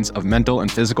importance of mental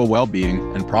and physical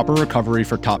well-being and proper recovery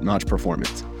for top-notch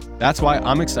performance. That's why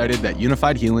I'm excited that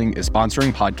Unified Healing is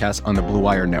sponsoring podcasts on the Blue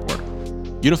Wire Network.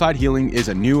 Unified Healing is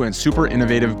a new and super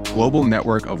innovative global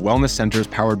network of wellness centers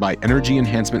powered by Energy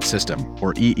Enhancement System,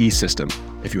 or EE System.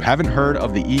 If you haven't heard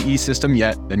of the EE System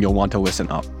yet, then you'll want to listen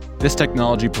up. This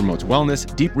technology promotes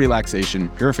wellness, deep relaxation,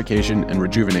 purification, and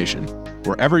rejuvenation.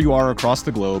 Wherever you are across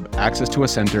the globe, access to a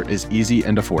center is easy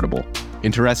and affordable.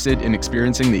 Interested in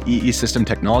experiencing the EE System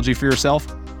technology for yourself?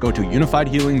 Go to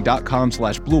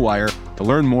unifiedhealing.com/bluewire to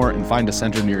learn more and find a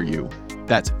center near you.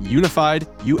 That's unified,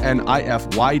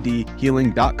 UNIFYD,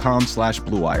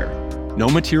 healing.com/bluewire. No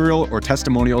material or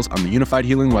testimonials on the Unified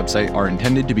Healing website are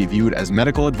intended to be viewed as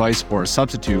medical advice or a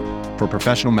substitute for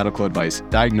professional medical advice,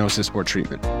 diagnosis, or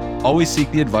treatment. Always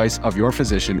seek the advice of your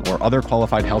physician or other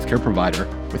qualified healthcare provider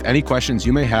with any questions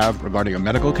you may have regarding a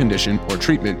medical condition or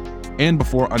treatment and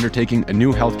before undertaking a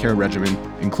new healthcare regimen,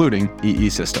 including EE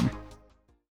System.